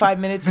like 25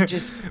 minutes of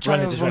just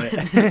run it.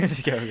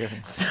 Just go.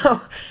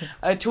 So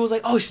Atul's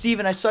like, "Oh,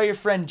 Steven, I saw your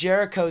friend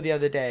Jericho the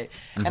other day,"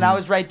 and I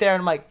was right there,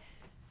 and I'm like,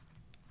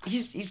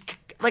 he's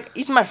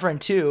my friend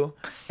too,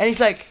 and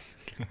he's like,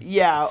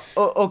 "Yeah,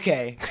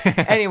 okay."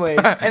 Anyways,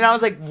 and I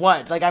was like,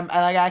 "What?" Like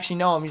I actually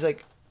know him.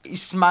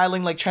 He's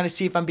smiling, like trying to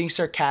see if I'm being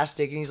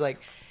sarcastic, and he's like,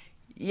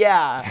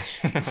 "Yeah,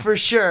 for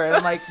sure." And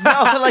I'm like, "No,"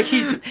 like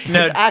he's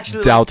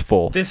actually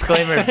doubtful.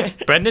 Disclaimer: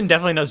 Brendan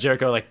definitely knows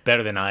Jericho like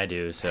better than I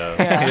do. So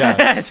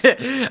yeah.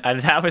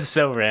 And that was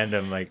so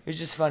random. Like it was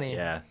just funny.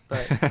 Yeah.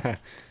 But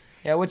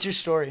yeah, what's your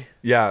story?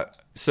 Yeah.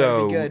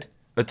 So good.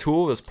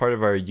 Atul was part of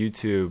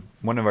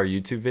one of our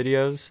YouTube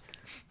videos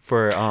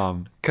for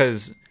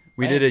because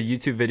we did a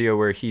YouTube video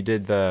where he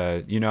did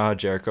how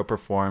Jericho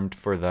performed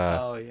for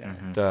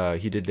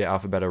he did the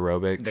alphabet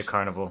aerobics. The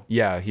carnival.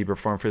 Yeah, he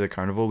performed for the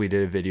carnival. We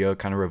did a video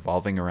kind of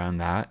revolving around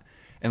that.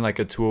 And like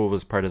Atul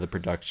was part of the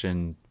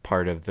production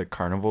part of the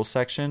carnival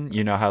section.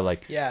 You know how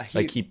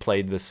he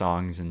played the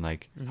songs and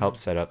like helped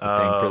set up the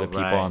thing for the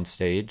people on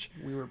stage.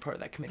 We were part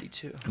of that committee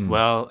too.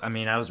 Well, I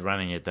mean, I was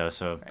running it though,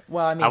 so I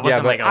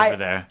wasn't over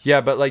there.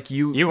 Yeah, but like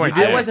you weren't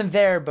there. I wasn't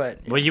there,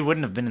 but well, you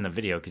wouldn't have been in the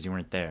video because you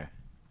weren't there.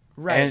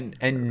 Right.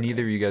 And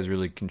neither of you guys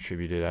really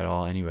contributed at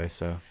all anyway,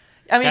 so.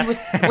 I mean,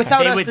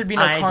 without us, there'd be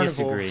no carnival.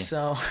 Disagree.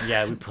 So.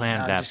 Yeah, we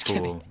planned that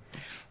fool.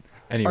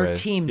 Anyway, Our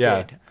team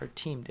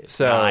did.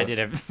 So no, I did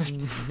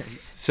everything.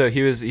 So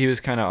he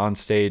was kind of on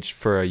stage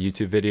for a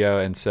YouTube video,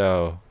 and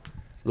so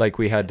like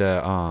we had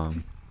to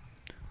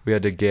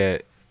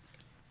get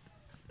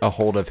a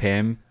hold of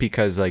him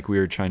because like we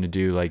were trying to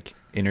do like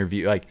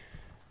interview like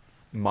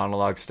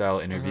monologue style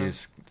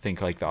interviews.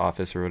 Think like The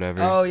Office or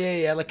whatever. Oh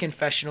yeah, like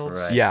confessionals.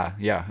 Right.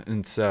 Yeah,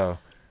 and so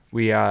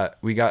we got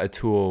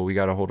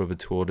a hold of a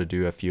tool to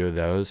do a few of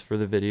those for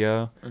the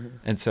video,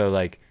 and so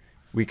like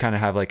we kind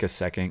of have like a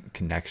second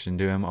connection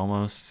to him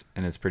almost,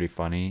 and it's pretty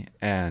funny.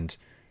 And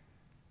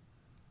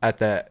at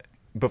that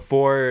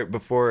before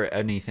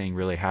anything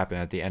really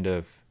happened,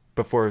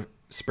 before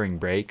spring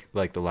break,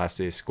 like the last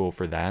day of school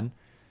for then,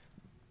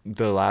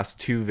 the last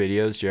two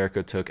videos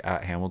Jericho took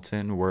at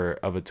Hamilton were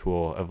of a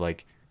tool of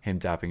like him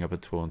dapping up a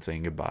tool and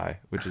saying goodbye,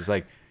 which is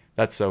like,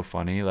 that's so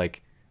funny.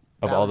 Like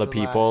of all the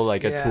people,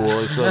 like a tool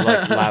is the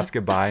like last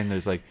goodbye, and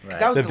there's like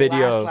that was the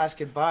video last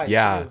goodbye.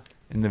 Yeah, too.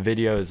 And the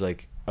video is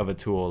like of a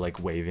tool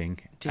like waving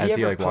as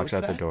he like walks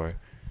out the door.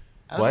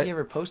 I don't think he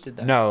ever posted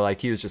that. No, like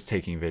he was just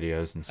taking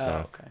videos and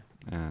stuff. Oh, okay.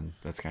 And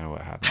that's kind of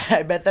what happened.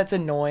 I bet that's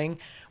annoying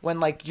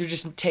when like you're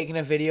just taking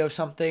a video of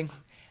something,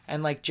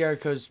 and like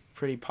Jericho's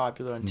pretty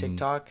popular on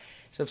TikTok.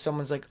 So if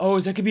someone's like, "Oh,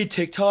 is that gonna be a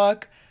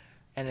TikTok?"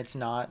 and it's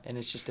not, and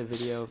it's just a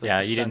video of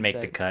like, you didn't make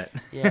the cut.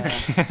 Yeah.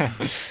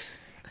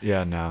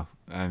 Yeah, no.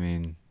 I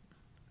mean,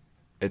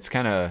 it's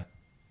kind of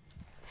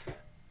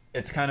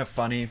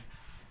funny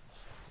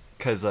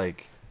because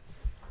like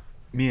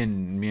me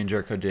and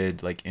Jericho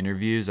did like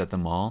interviews at the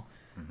mall,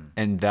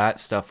 and that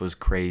stuff was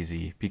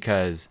crazy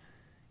because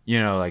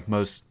like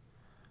most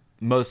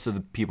of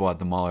the people at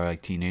the mall are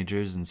like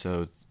teenagers, and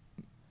so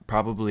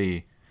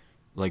probably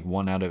like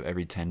 1 out of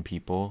every 10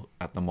 people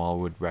at the mall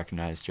would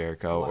recognize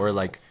Jericho or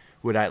like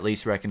would at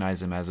least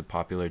recognize him as a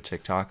popular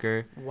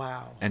TikToker.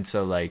 Wow. And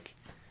so like,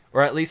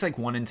 or at least like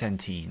 1 in 10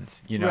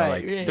 teens, you know,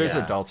 Right, like there's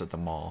adults at the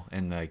mall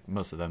and like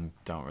most of them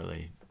don't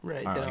really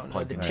Right, aren't, they like, don't know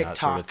plugged the into that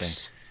sort of thing.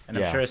 TikToks. And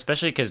I'm sure,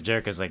 especially because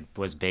Jericho's like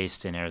was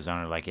based in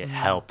Arizona, like it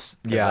helps.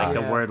 Yeah. Like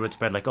the word would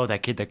spread, like, oh,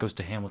 that kid that goes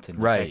to Hamilton.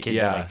 Like, Right, that kid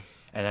yeah. that, like,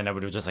 and then I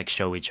would just like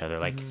show each other,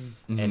 like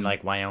in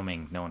like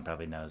Wyoming, no one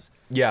probably knows.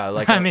 Yeah,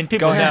 like I mean,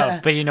 people know,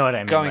 but you know what I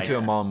mean. going like, to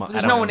a mall.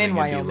 There's no one in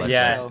Wyoming.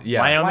 Yeah, So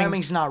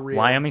Wyoming's not real.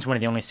 Wyoming's one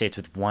of the only states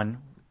with one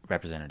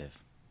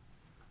representative.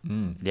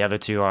 The other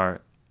two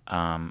are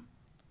Rhode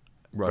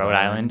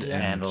Island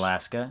and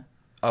Alaska.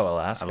 Oh,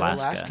 Alaska.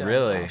 Alaska.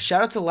 Really? Oh,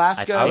 shout out to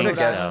Alaska. I would have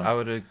think guessed. so. I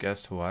would have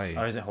guessed Hawaii.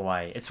 Or is it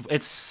Hawaii?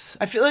 It's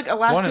I feel like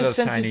Alaska, One of those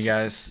since tiny it's,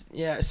 guys.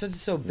 Yeah, since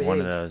it's so big. one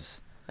of those.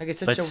 Like it's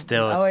such But a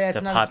still, it's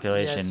the not as-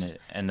 population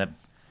and the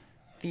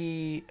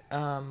the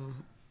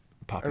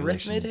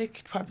Population.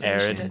 arithmetic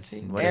population. Arid. Let's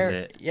see. What is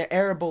it? Yeah,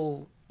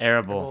 arable.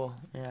 arable.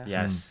 Yeah.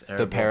 Yes, The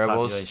arable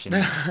parables.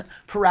 population.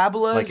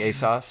 Parabolas. Like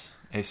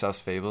Aesop's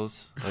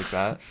fables, like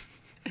that.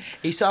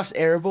 Aesop's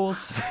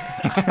arables.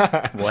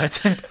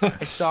 What?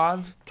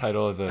 Aesop.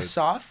 Title of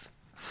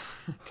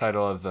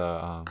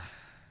the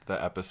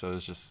episode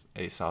is just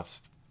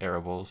Aesop's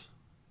Arables.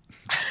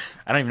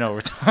 I don't even know what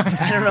we're talking.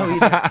 I don't know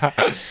either.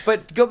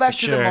 But go back For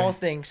to sure. the mall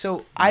thing.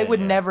 So I would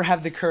yeah. never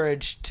have the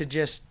courage to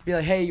just be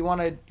like, "Hey, you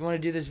wanna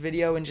do this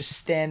video?" and just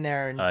stand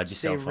there and It'd be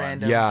say so fun.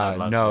 random. I'd Yeah,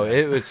 love no,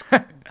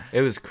 to.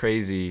 it was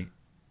crazy.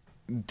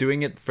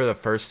 Doing it for the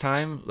first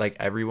time, like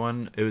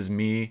everyone, it was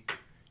me,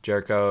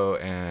 Jericho,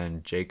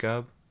 and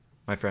Jacob,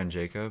 my friend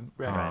Jacob.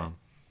 Right.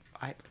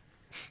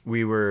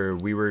 We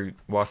were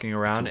walking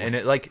around, and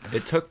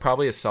it took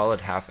probably a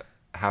solid half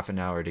an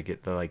hour to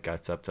get the like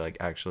guts up to like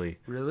actually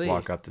Really?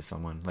 walk up to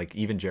someone. Like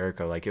even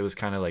Jericho, like it was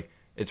kind of like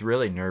it's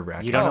really nerve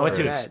wracking. You don't know what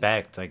to right.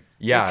 expect. Like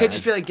Yeah, It could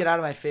just be like, "Get out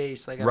of my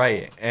face!" Like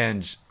right.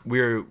 And we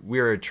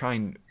were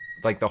trying,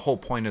 like the whole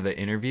point of the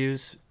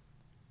interviews,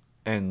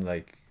 and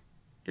like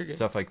You're good.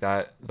 stuff like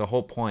that. The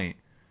whole point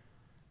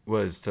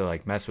was to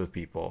like mess with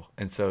people,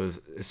 and so it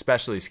was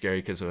especially scary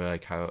because we're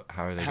like, how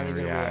are they How gonna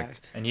they gonna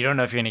react? and you don't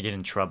know if you're gonna get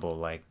in trouble,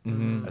 like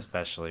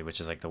especially, which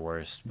is like the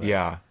worst. But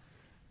Yeah.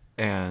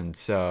 And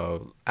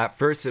so at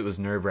first it was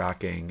nerve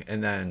wracking,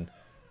 and then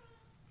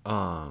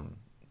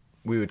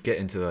we would get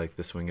into like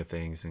the swing of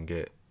things and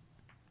get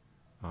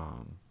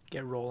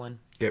rolling.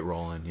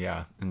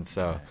 yeah. And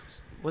so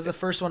Was the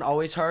first one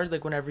always hard?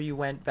 Like whenever you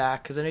went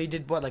back, because I know you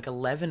did like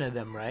 11 of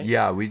them, right?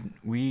 yeah, we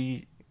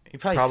You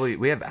probably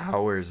we have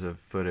hours of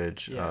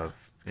footage Yeah.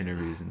 of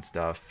interviews and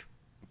stuff,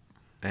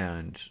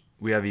 and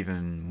we have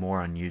even more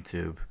on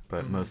YouTube,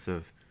 but most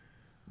of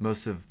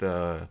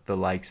the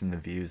likes and the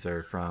views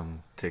are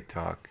from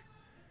TikTok.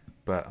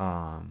 But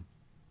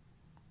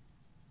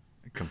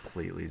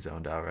completely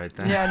zoned out right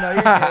then. Yeah, no,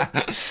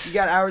 you're good. You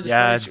got hours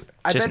yeah, of footage.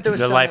 I just bet there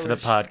was the some life that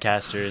of the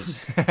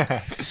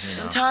podcasters.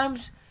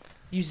 Sometimes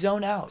you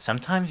zone out,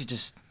 Sometimes you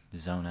just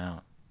zone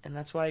out. and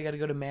that's why you got to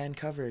go to man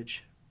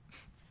coverage.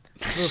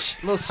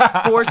 Little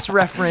sports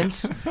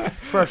reference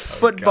for our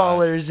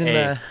footballers in Hey,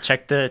 the.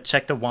 check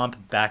the Womp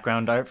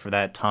background art for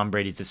that. Tom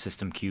Brady's the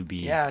system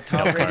QB. Yeah,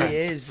 Tom Brady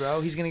is,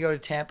 bro. He's gonna go to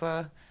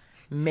Tampa.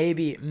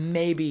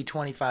 Maybe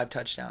 25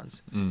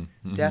 touchdowns.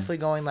 Definitely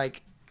going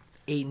like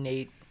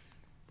 8-8,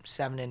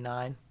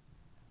 7-9.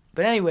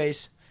 But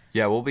anyways,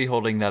 Yeah, we'll be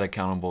holding that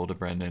accountable to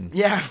Brendan.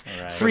 yeah,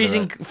 Right.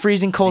 freezing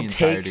cold the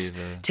entirety takes of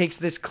the- takes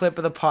this clip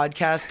of the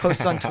podcast,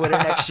 posts on Twitter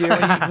next year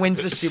when he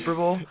wins the Super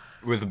Bowl.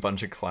 With a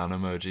bunch of clown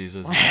emojis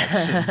as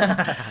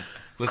caption.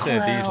 Listen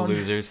to these Clown.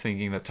 losers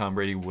thinking that Tom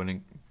Brady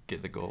wouldn't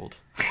get the gold.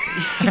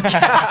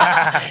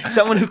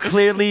 Someone who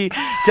clearly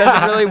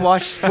doesn't really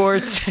watch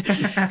sports,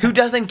 who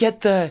doesn't get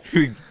the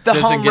Who the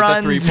doesn't home get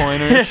runs. the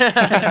 3-pointers.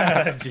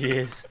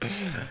 Jeez.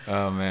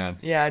 Oh, man.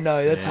 Yeah,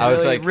 no, that's I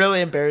was really, like-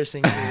 really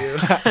embarrassing for you.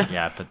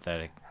 Yeah,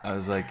 pathetic. I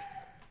was like,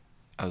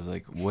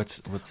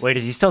 what's... Wait,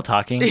 is he still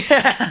talking?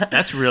 Yeah.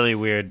 That's really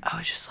weird. I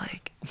was just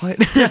like, what?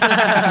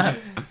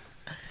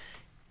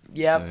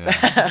 Yep. So,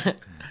 yeah.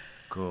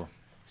 Cool.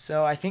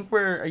 So I think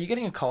are you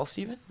getting a call,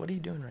 Steven? What are you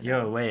doing right now?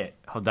 Yo, wait.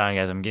 Hold on,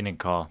 guys. I'm getting a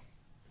call.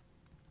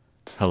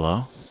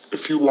 Hello?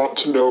 If you want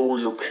to know where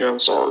your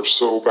pants are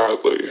so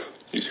badly,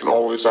 you can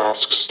always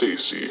ask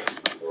Stacy.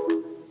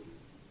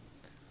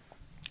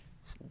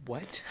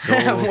 What? So-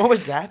 What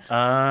was that?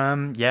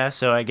 Yeah,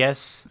 so I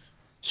guess...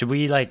 Should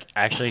we, like,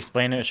 actually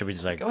explain it, or should we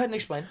just, like... Go ahead and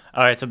explain.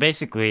 All right, so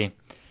basically,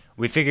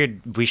 we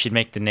figured we should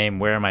make the name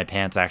Where Are My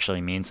Pants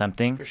actually mean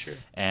something. For sure.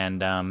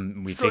 And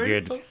we Fredo.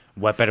 figured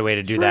what better way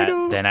to do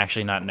Fredo. that than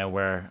actually not know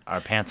where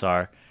our pants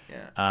are.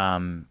 Yeah.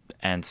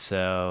 And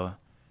so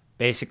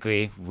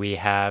basically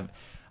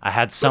I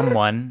had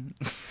someone...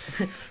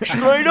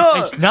 Straight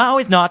up. Now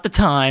is not the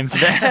time.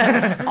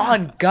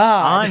 On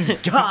God. On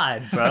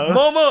God, bro.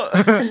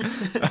 Mama.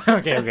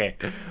 Okay.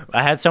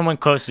 I had someone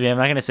close to me. I'm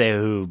not gonna say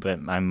who, but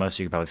most of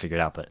you could probably figure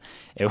it out. But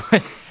it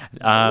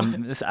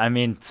was, I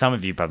mean, some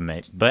of you probably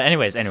may. But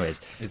anyways,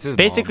 It's his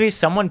basically, mom.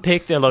 someone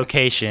picked a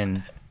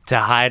location to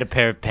hide a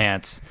pair of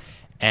pants,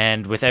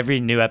 And with every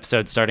new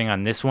episode starting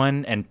on this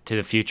one and to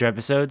the future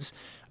episodes,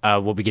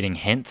 we'll be getting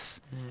hints.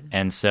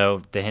 And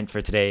so the hint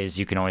for today is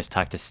you can always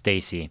talk to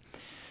Stacy.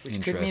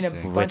 Which could mean a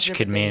bunch Which of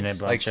could mean a things.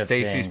 bunch Like of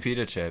Stacy's things.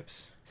 pita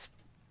chips.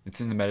 It's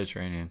in the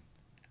Mediterranean.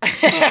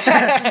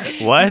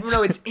 What?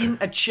 No, it's in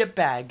a chip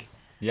bag.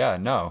 Yeah,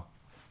 no.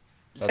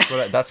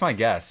 That's my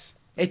guess.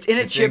 It's in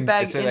a chip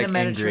bag it's in like the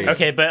Mediterranean.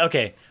 Greece.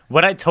 Okay.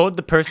 What I told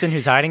the person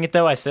who's hiding it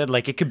though, I said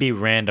like it could be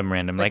random.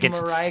 Like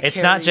it's Mariah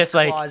it's not Carey's just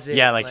like closet,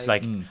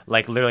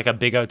 like literally like a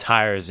big O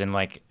tires in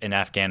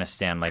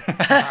Afghanistan like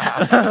like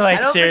I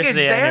don't seriously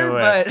think it's there,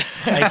 anywhere.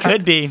 but It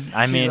could be.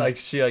 I She mean,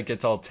 she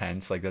gets all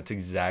tense. Like that's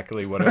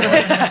exactly what it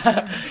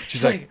was.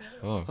 She's like,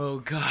 oh. oh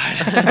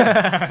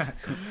god.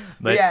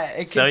 but yeah,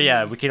 it so could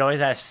yeah, be. we could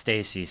always ask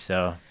Stacy.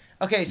 So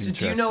Okay, so do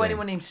you know Interesting.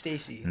 anyone named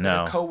Stacy?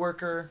 No. Like a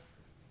coworker?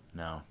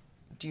 no,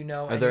 Do you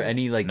know? Are there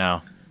any like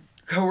no.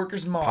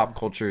 coworker's mom? pop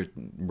culture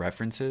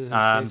references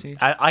of Stacy?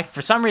 I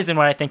for some reason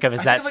what I think of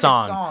is I that think of,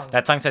 like, a song. song.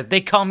 That song says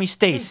they call me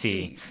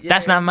Stacy. Yeah,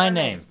 That's not my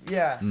name.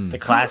 Yeah. The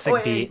classic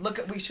Wait, beat. look,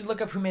 we should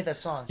look up who made that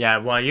song. Yeah,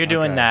 while you're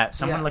doing Okay. that,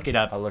 someone Yeah. look it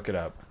up. I'll look it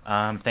up.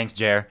 Thanks,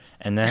 Jer.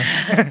 And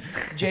then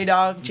J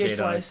Dog, J J-Dog.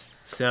 Slice.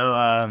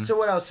 So So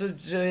what else?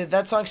 So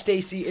that song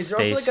Stacy. Is there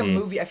also like a Stacy.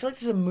 movie? I feel like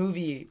there's a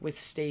movie with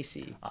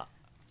Stacy.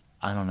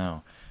 I don't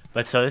know,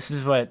 but so this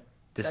is what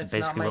this That's is not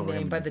basically my what we're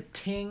name. gonna By the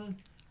Ting,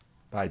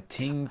 By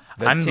Ting.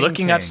 I'm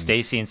looking up Tings.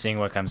 Stacy and seeing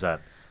what comes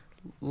up.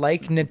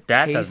 like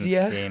That doesn't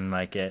Natasia. seem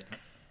like it.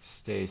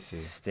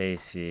 Stacy.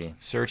 Stacy.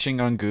 Searching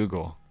on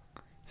Google.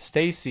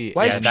 Stacy.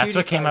 Why is Yeah, that's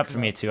what PewDiePie came up for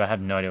come me up? too. I have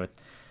no idea what.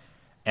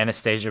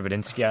 Anastasia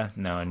Badinskia?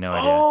 No idea.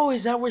 Oh,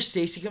 is that where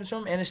Stacy comes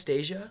from?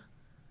 Anastasia?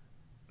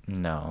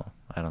 No,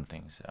 I don't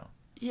think so.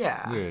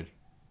 Yeah. Weird.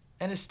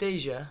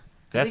 Anastasia.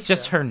 I That's think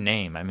just so. her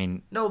name. I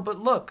mean, No, but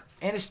look,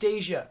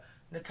 Anastasia,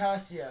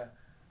 Natasia.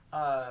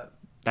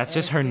 that's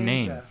just her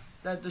name.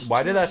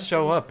 Why did that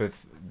show up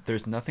if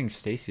there's nothing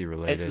Stacy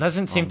related? It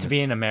doesn't seem on to be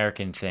this? an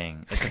American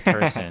thing. It's a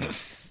person.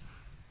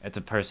 It's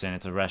a person.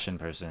 It's a Russian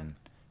person,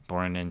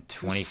 born in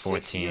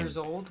 2014. 6 years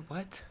old.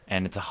 What?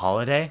 And it's a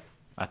holiday.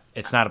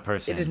 It's not a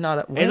person. It is not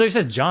a. It What? literally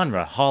says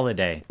genre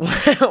holiday.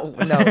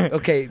 No.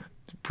 Okay.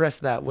 Press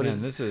that. What Man,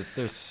 is? this is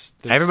there's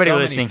Everybody so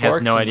many listening has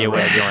forks no in the idea road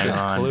what's with going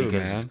this on clue,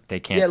 because man. they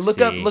can't Yeah.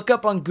 see. Look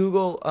up on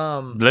Google.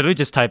 Literally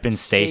just type in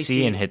Stacy,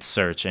 Stacy and hit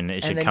search, and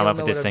it should then come you'll up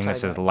with know this what thing I'm that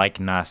talking says about. like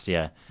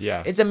Nastia.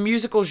 Yeah, It's a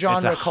musical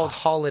genre a called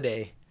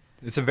holiday.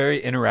 it's a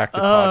very interactive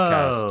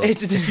Oh. podcast.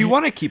 It's If you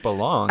want to keep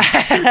along,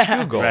 search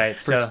Google Right,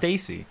 for so-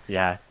 Stacy.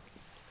 Yeah.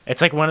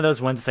 It's like one of those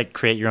ones that's like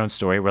create your own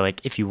story where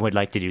like if you would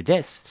like to do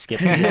this, skip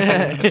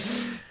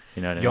this.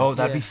 You know what I mean? Yo,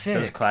 that'd Yeah. be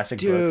Those sick. classic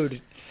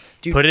books.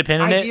 Dude, Put a pin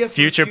in idea it. for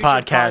Future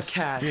podcast.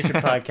 Future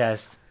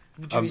podcast.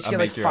 Should we just I'll get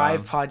like make your 5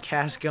 own.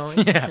 podcasts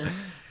going? Yeah.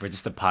 We're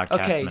just a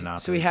podcast Okay, monopoly.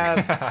 so we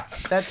have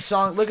that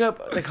song. Look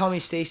up "They Call Me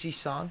Stacy"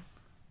 song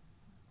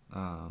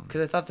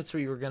because I thought that's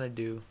what you were gonna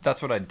do.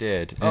 That's what I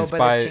did. And Oh, it's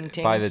by the by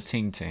Ting by the Tings?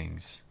 Ting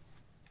Tings.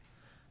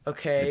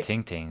 Okay. the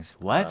Ting Tings.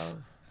 What? Oh.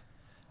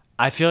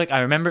 I feel like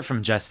I remember it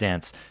from Just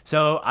Dance.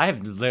 So I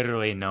have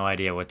literally no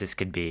idea what this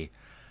could be.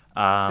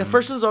 The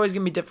first one's always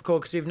gonna be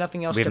difficult because we have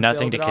nothing else. We have to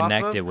nothing to build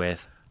connect off it of.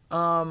 with.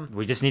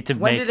 We just need to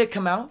When make. did it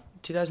come out?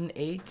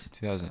 2008.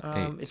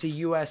 2008. It's a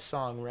U.S.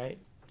 song, right?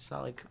 It's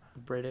not like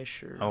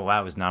British or. Oh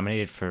wow! It was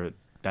nominated for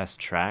best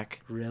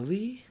track.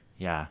 Really?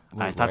 Yeah,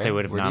 Wait, I thought they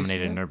where? would have Where do you see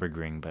nominated that?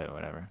 Nürburgring, but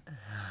whatever.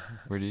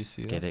 Where do you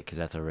see Get that? it? Because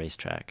that's a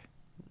racetrack.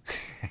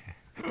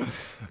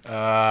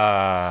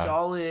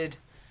 Solid.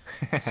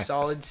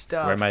 Solid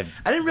stuff. Where my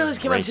I didn't realize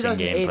it came out in racing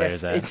game 2008.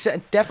 players at.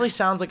 It definitely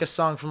sounds like a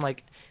song from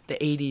like the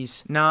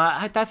 80s.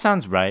 No, that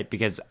sounds right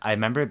because I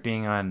remember it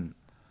being on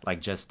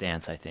like Just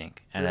Dance, I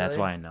think, and that's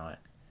Really? why I know it.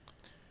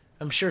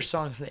 I'm sure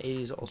songs in the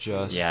 80s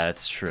also. Just Yeah,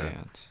 that's true.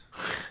 Dance.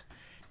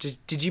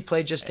 Did you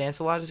play Just Dance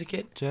a lot as a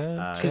kid?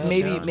 Because Yeah,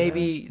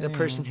 maybe Just the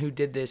person Dance. who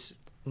did this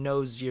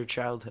knows your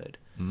childhood.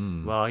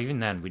 Well, even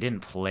then, we didn't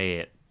play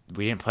it.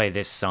 We didn't play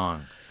this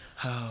song.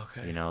 Oh,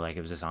 okay. You know, like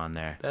it was just on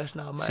there. That's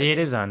not my. See, it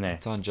is on there.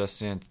 It's on Just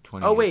Dance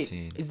 2018. Oh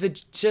wait, is the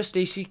Just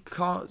Stacy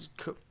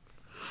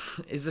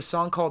is the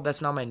song called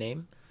 "That's Not My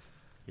Name"?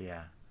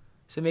 Yeah.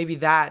 So maybe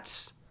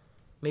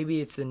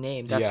it's the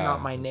name. That's Yeah,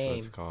 not my that's what name.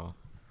 it's called.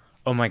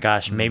 Oh my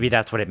gosh, maybe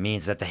that's what it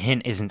means. That the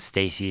hint isn't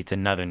Stacy, it's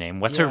another name.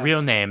 What's her Yeah.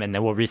 real name? And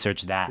then we'll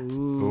research that.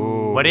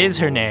 Ooh. What is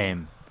her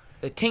name?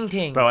 The Ting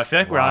Tings. Bro, I feel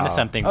like we're onto Wow.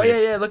 something. Oh but yeah,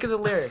 it's- yeah. Look at the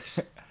lyrics.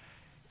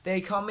 They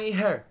call me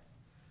her.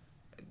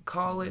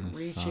 Call it, This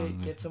reach song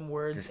it, get is- some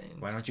words. and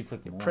Why don't you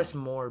click more? press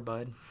more,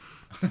 bud.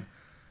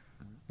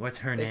 What's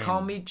her They name?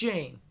 call me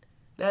Jane.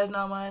 That's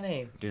not my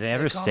name. Do they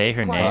ever call say me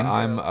her Quiet name? Girl.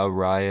 I'm a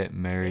Riot,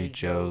 Mary Mary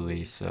Jo, Jo,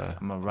 Lisa.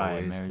 I'm a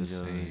riot, Always Mary the Jo.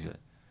 same. Lisa.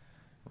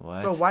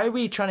 What? Bro, why are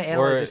we trying to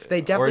analyze Or- this? They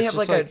or definitely it's have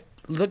just like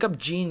a look up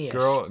genius.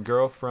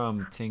 Girl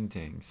from Ting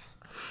Tings.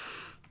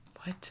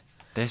 What?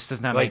 This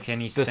does not Like make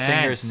any the sense.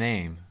 singer's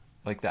name.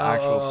 Like the Oh,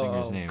 actual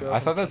singer's name. Girl I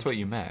from thought that's Ting what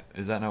you meant.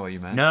 Is that not what you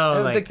meant? No, I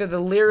like think that the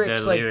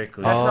lyrics the like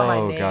lyrically. that's not my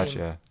Oh, name.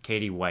 gotcha.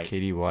 Katie White.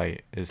 Katie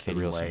White is Katie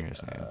the real White,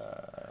 singer's name.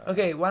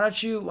 Okay, why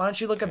don't you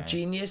look up Okay.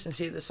 Genius and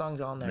see if the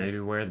song's on there? Maybe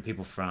where are the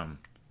people from?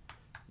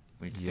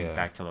 We think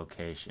back to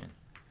location.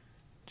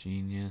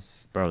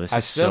 Genius. Bro, this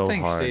is so hard. I still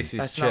think Stacy's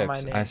That's chips. not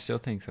my name. I still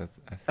think I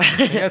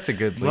think that's a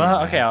good lead.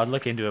 Well, okay, I'll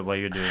look into it while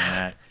you're doing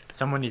that.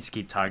 Someone needs to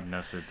keep talking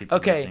though, so people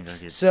Okay,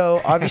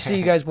 so obviously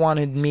you guys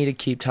wanted me to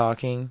keep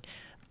talking.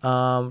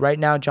 Right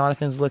now,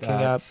 Jonathan's looking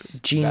up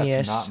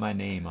Genius. That's not my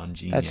name on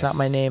Genius. That's not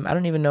my name. I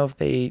don't even know if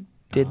they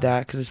did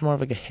that because it's more of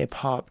like a hip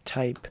hop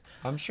type.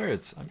 I'm sure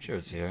it's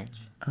here.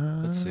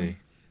 Let's see.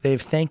 They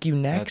have Thank You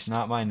Next. That's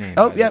not my name.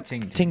 Oh, yep.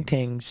 Ting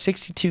Ting.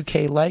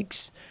 62K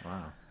likes.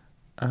 Wow.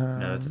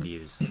 No, it's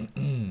views.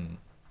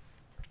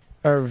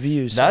 Or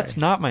views. That's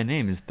not my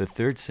name. Is the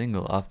third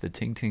single off the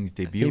Ting Ting's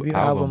debut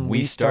album.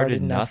 We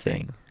Started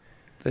Nothing.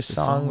 The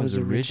song was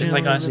originally. It's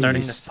like us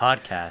starting this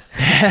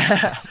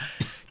podcast.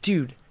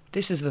 Dude,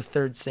 this is the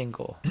third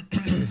single.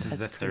 This is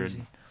the third.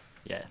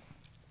 Yeah.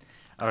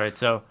 All right,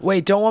 so.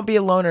 Wait, Don't Want to Be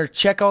a Loner.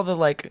 Check all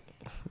the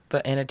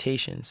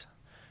annotations.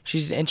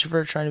 She's an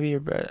introvert trying to be your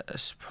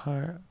best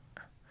part.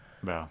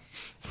 Bro.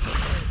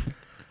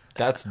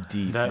 That's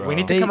deep, bro. We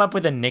need to come up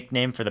with a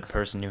nickname for the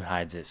person who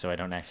hides it, so I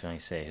don't accidentally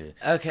say who.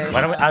 Okay.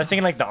 I was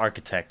thinking like the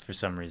architect for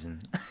some reason.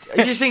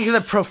 You're just thinking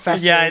the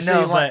professor. Yeah, I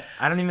know, but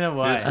I don't even know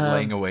why. Just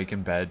laying awake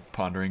in bed,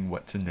 pondering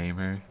what to name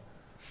her.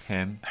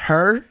 Him.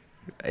 Her?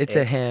 It's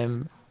a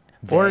him.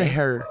 They. Or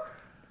her.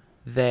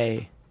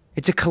 They.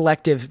 It's a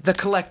collective. The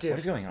collective. What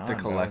is going on? The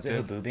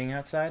collective. Is it haboobing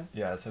outside?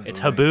 Yeah, it's haboobing. It's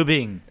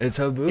haboobing. It's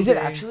haboobing. Is it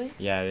actually?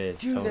 Yeah, it is.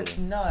 Dude, totally. that's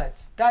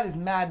nuts. That is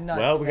mad nuts.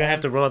 Well, we're going to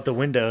have to roll up the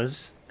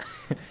windows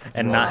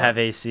and not have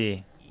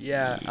AC.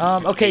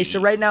 Yeah. Okay,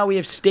 so right now we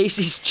have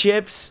Stacy's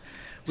Chips.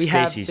 We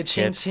have the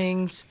Ting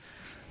Tings.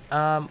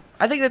 I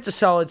think that's a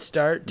solid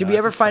start. Did we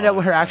ever find out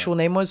what her actual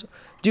name was?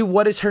 Dude,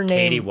 what is her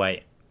name? Katie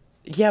White.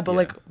 Yeah,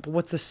 but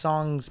what's the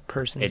song's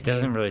person's name? It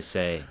doesn't really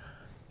say.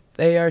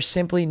 They are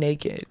simply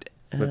naked.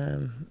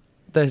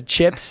 The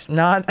chips,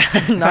 not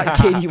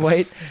Katie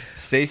White.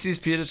 Stacy's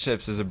Pita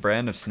Chips is a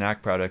brand of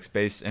snack products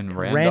based in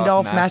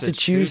Randolph,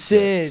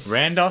 Massachusetts.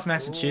 Randolph,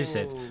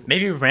 Massachusetts. Ooh.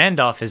 Maybe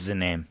Randolph is the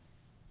name.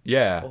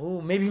 Yeah.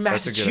 Oh, maybe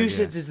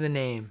Massachusetts is the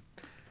name.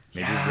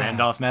 Maybe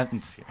Randolph,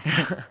 Massachusetts.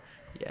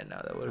 Yeah,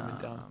 no, that would have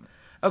been dumb.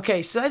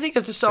 Okay, so I think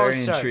that's a solid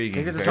Very start.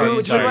 Intriguing. Do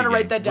you want to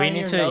write that down in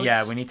your notes?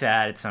 Yeah, we need to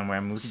add it somewhere.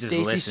 And we can just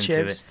Stacy's listen Chips.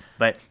 to it.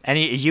 But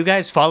you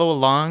guys follow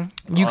along.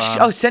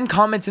 Send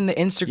comments in the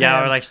Instagram.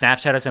 Yeah, or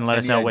Snapchat us and let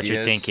us know what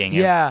you're thinking.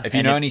 Yeah. If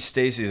you know any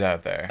Stacys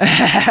out there.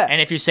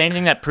 And if you say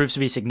anything that proves to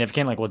be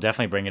significant, we'll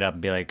definitely bring it up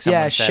and be like,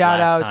 someone said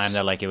last time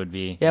that it would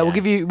be. Yeah,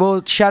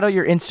 we'll shout out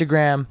your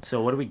Instagram.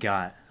 So what do we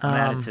got? I'm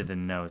add it to the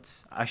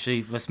notes.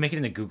 Actually, let's make it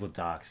in the Google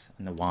Docs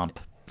in the WOMP.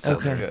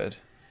 Sounds good.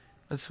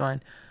 That's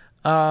fine.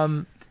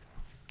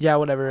 Yeah,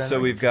 whatever. So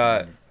we've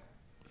got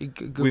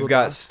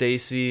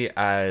Stacy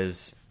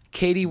as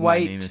Katie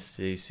White. My name is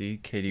Stacy.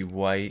 Katie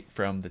White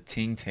from the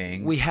Ting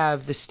Tings. We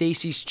have the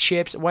Stacy's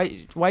Chips.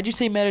 Why'd you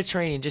say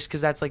Mediterranean? Just because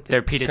that's like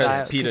they're pita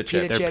chips. Pita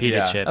chips. They're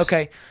pita chips.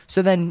 Okay,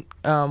 so then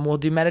we'll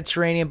do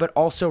Mediterranean, but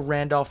also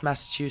Randolph,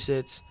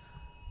 Massachusetts.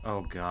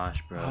 Oh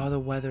gosh, bro. Oh, the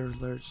weather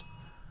alerts.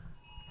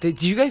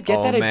 Did you guys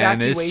get that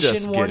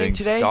evacuation warning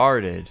today?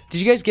 Started.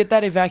 Did you guys get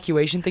that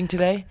evacuation thing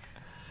today?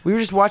 We were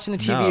just watching the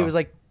TV. No. It was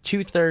like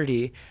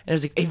 2:30, and it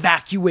was like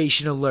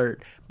evacuation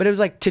alert. But it was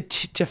like to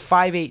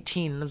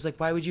 5:18, and I was like,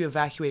 why would you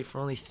evacuate for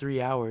only 3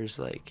 hours?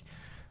 Like,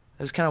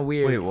 it was kind of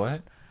weird. Wait,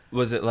 what?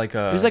 Was it like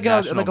a? It was like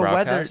a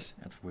weather.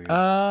 That's weird.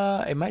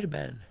 It might have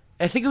been.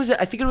 I think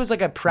it was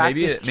like a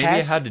practice test. Maybe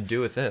it had to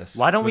do with this.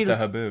 Why don't we the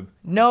haboob?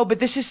 No, but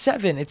this is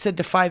 7. It said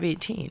to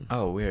 5:18.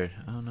 Oh, weird.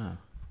 I don't know.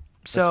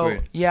 So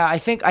yeah, I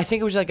think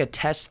it was like a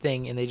test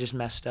thing, and they just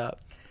messed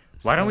up.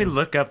 Why don't we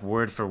look up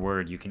word for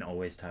word? You can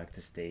always talk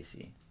to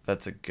Stacy.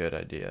 That's a good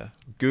idea.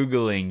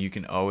 Googling, you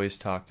can always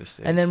talk to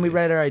Stacy. And then we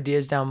write our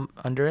ideas down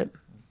under it.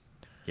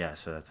 Yeah,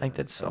 so that's. I think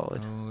that's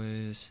solid.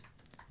 Always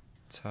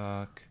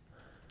talk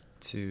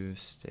to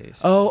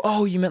Stacy.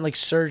 Oh, you meant like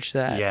search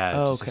that. Yeah.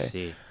 Oh, just okay. To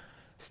see.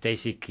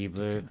 Stacy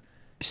Keebler.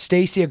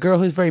 Stacy, a girl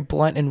who's very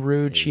blunt and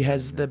rude. She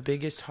has the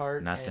biggest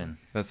heart. Nothing.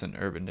 That's an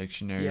Urban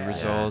Dictionary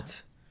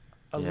result.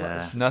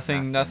 Yeah.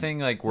 Nothing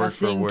like word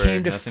nothing for word.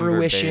 Came to nothing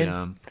fruition.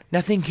 Verbatim.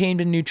 Nothing came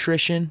to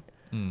nutrition.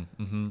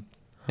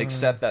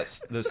 Except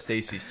those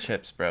Stacy's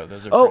chips, bro.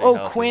 Those are pretty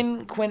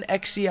healthy. Quinn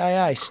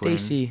XCII,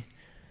 Stacy.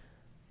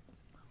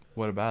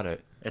 What about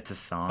it? It's a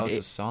song. Oh, it's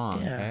a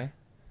song. Yeah. Okay.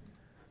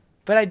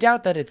 But I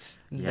doubt that it's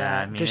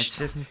that. I mean, it's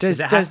just,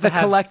 does the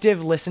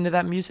collective listen to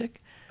that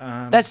music?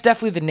 That's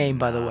definitely the name,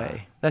 by the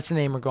way. That's the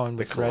name we're going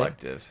with, the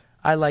collective.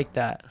 Right? I like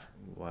that.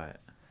 What?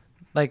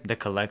 Like the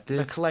collective.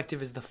 The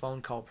collective is the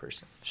phone call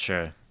person.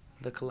 Sure.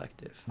 The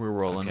collective. We're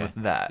rolling with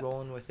that.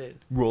 Rolling with it.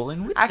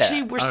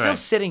 Actually, we're still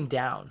sitting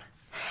down.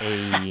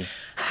 Hey.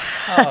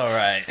 All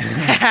right.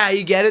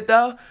 You get it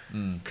though?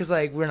 Because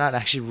we're not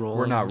actually rolling.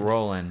 We're not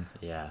rolling.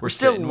 Yeah. We're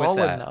still sitting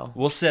rolling with that. though.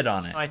 We'll sit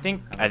on it. I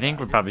think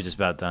we're probably just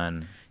about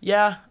done.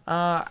 Yeah,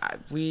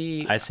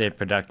 I say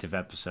productive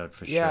episode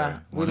for yeah,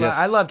 sure.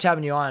 I loved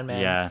having you on,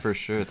 man. Yeah, for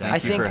sure.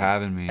 Thank you for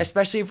having me.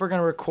 Especially if we're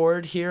gonna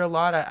record here a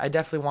lot, I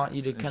definitely want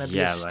you to kind of be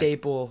a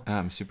staple.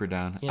 I'm super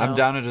down. You know? I'm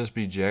down to just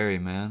be Jerry,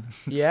 man.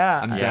 Yeah,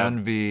 I'm down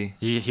to be.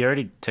 He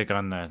already took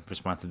on the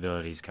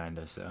responsibilities, kind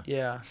of. So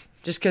yeah,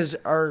 just because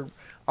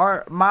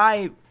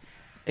my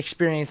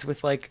experience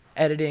with like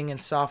editing and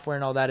software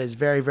and all that is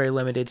very, very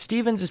limited.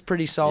 Steven's is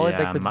pretty solid,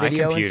 like with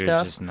video and stuff. My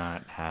computer's just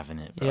not having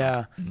it, bro.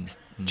 Yeah.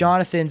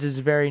 Jonathan's is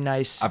very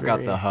nice. I've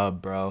got the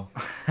hub, bro.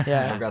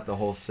 Yeah. I've got the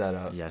whole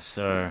setup. Yes,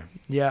 sir.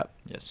 Yeah.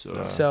 Yes,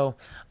 sir. So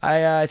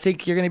I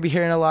think you're going to be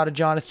hearing a lot of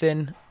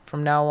Jonathan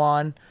from now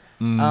on.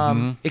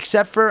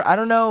 Except for, I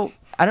don't know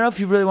if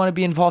you really want to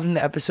be involved in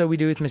the episode we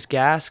do with Miss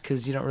Gas,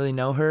 because you don't really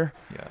know her.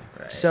 Yeah.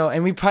 Right. So,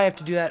 and we probably have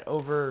to do that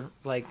over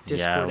like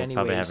Discord we'll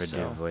probably have her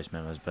so. do voice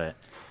memos, but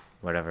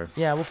whatever.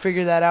 Yeah, we'll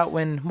figure that out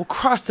we'll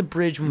cross the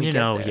bridge when we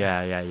get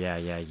there.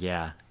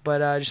 Yeah.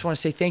 But I just want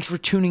to say thanks for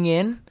tuning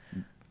in.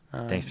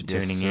 Thanks for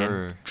tuning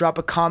in. Drop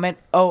a comment.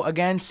 Oh,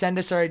 again, send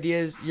us your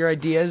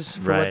ideas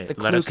for what the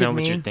clue could mean. Let us know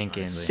what you're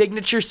thinking.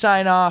 Signature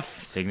sign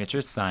off.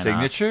 Signature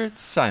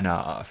sign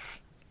off.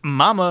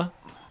 Mama.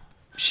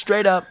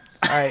 Straight up.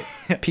 All right.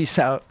 Peace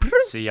out.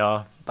 See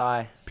y'all.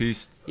 Bye.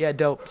 Peace. Yeah,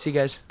 dope. See you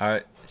guys. All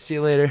right. See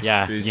you later.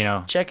 Yeah, Peace.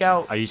 Check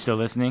out. Are you still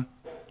listening?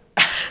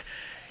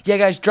 Yeah,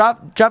 guys,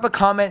 drop a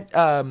comment.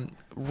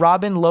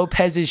 Robin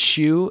Lopez's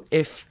shoe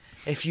if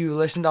you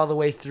listened all the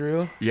way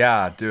through.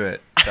 Yeah, do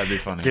it. That'd be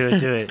funny. do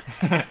it.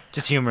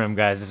 Just humor him,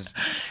 guys. It's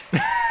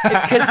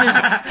because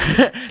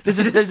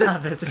there's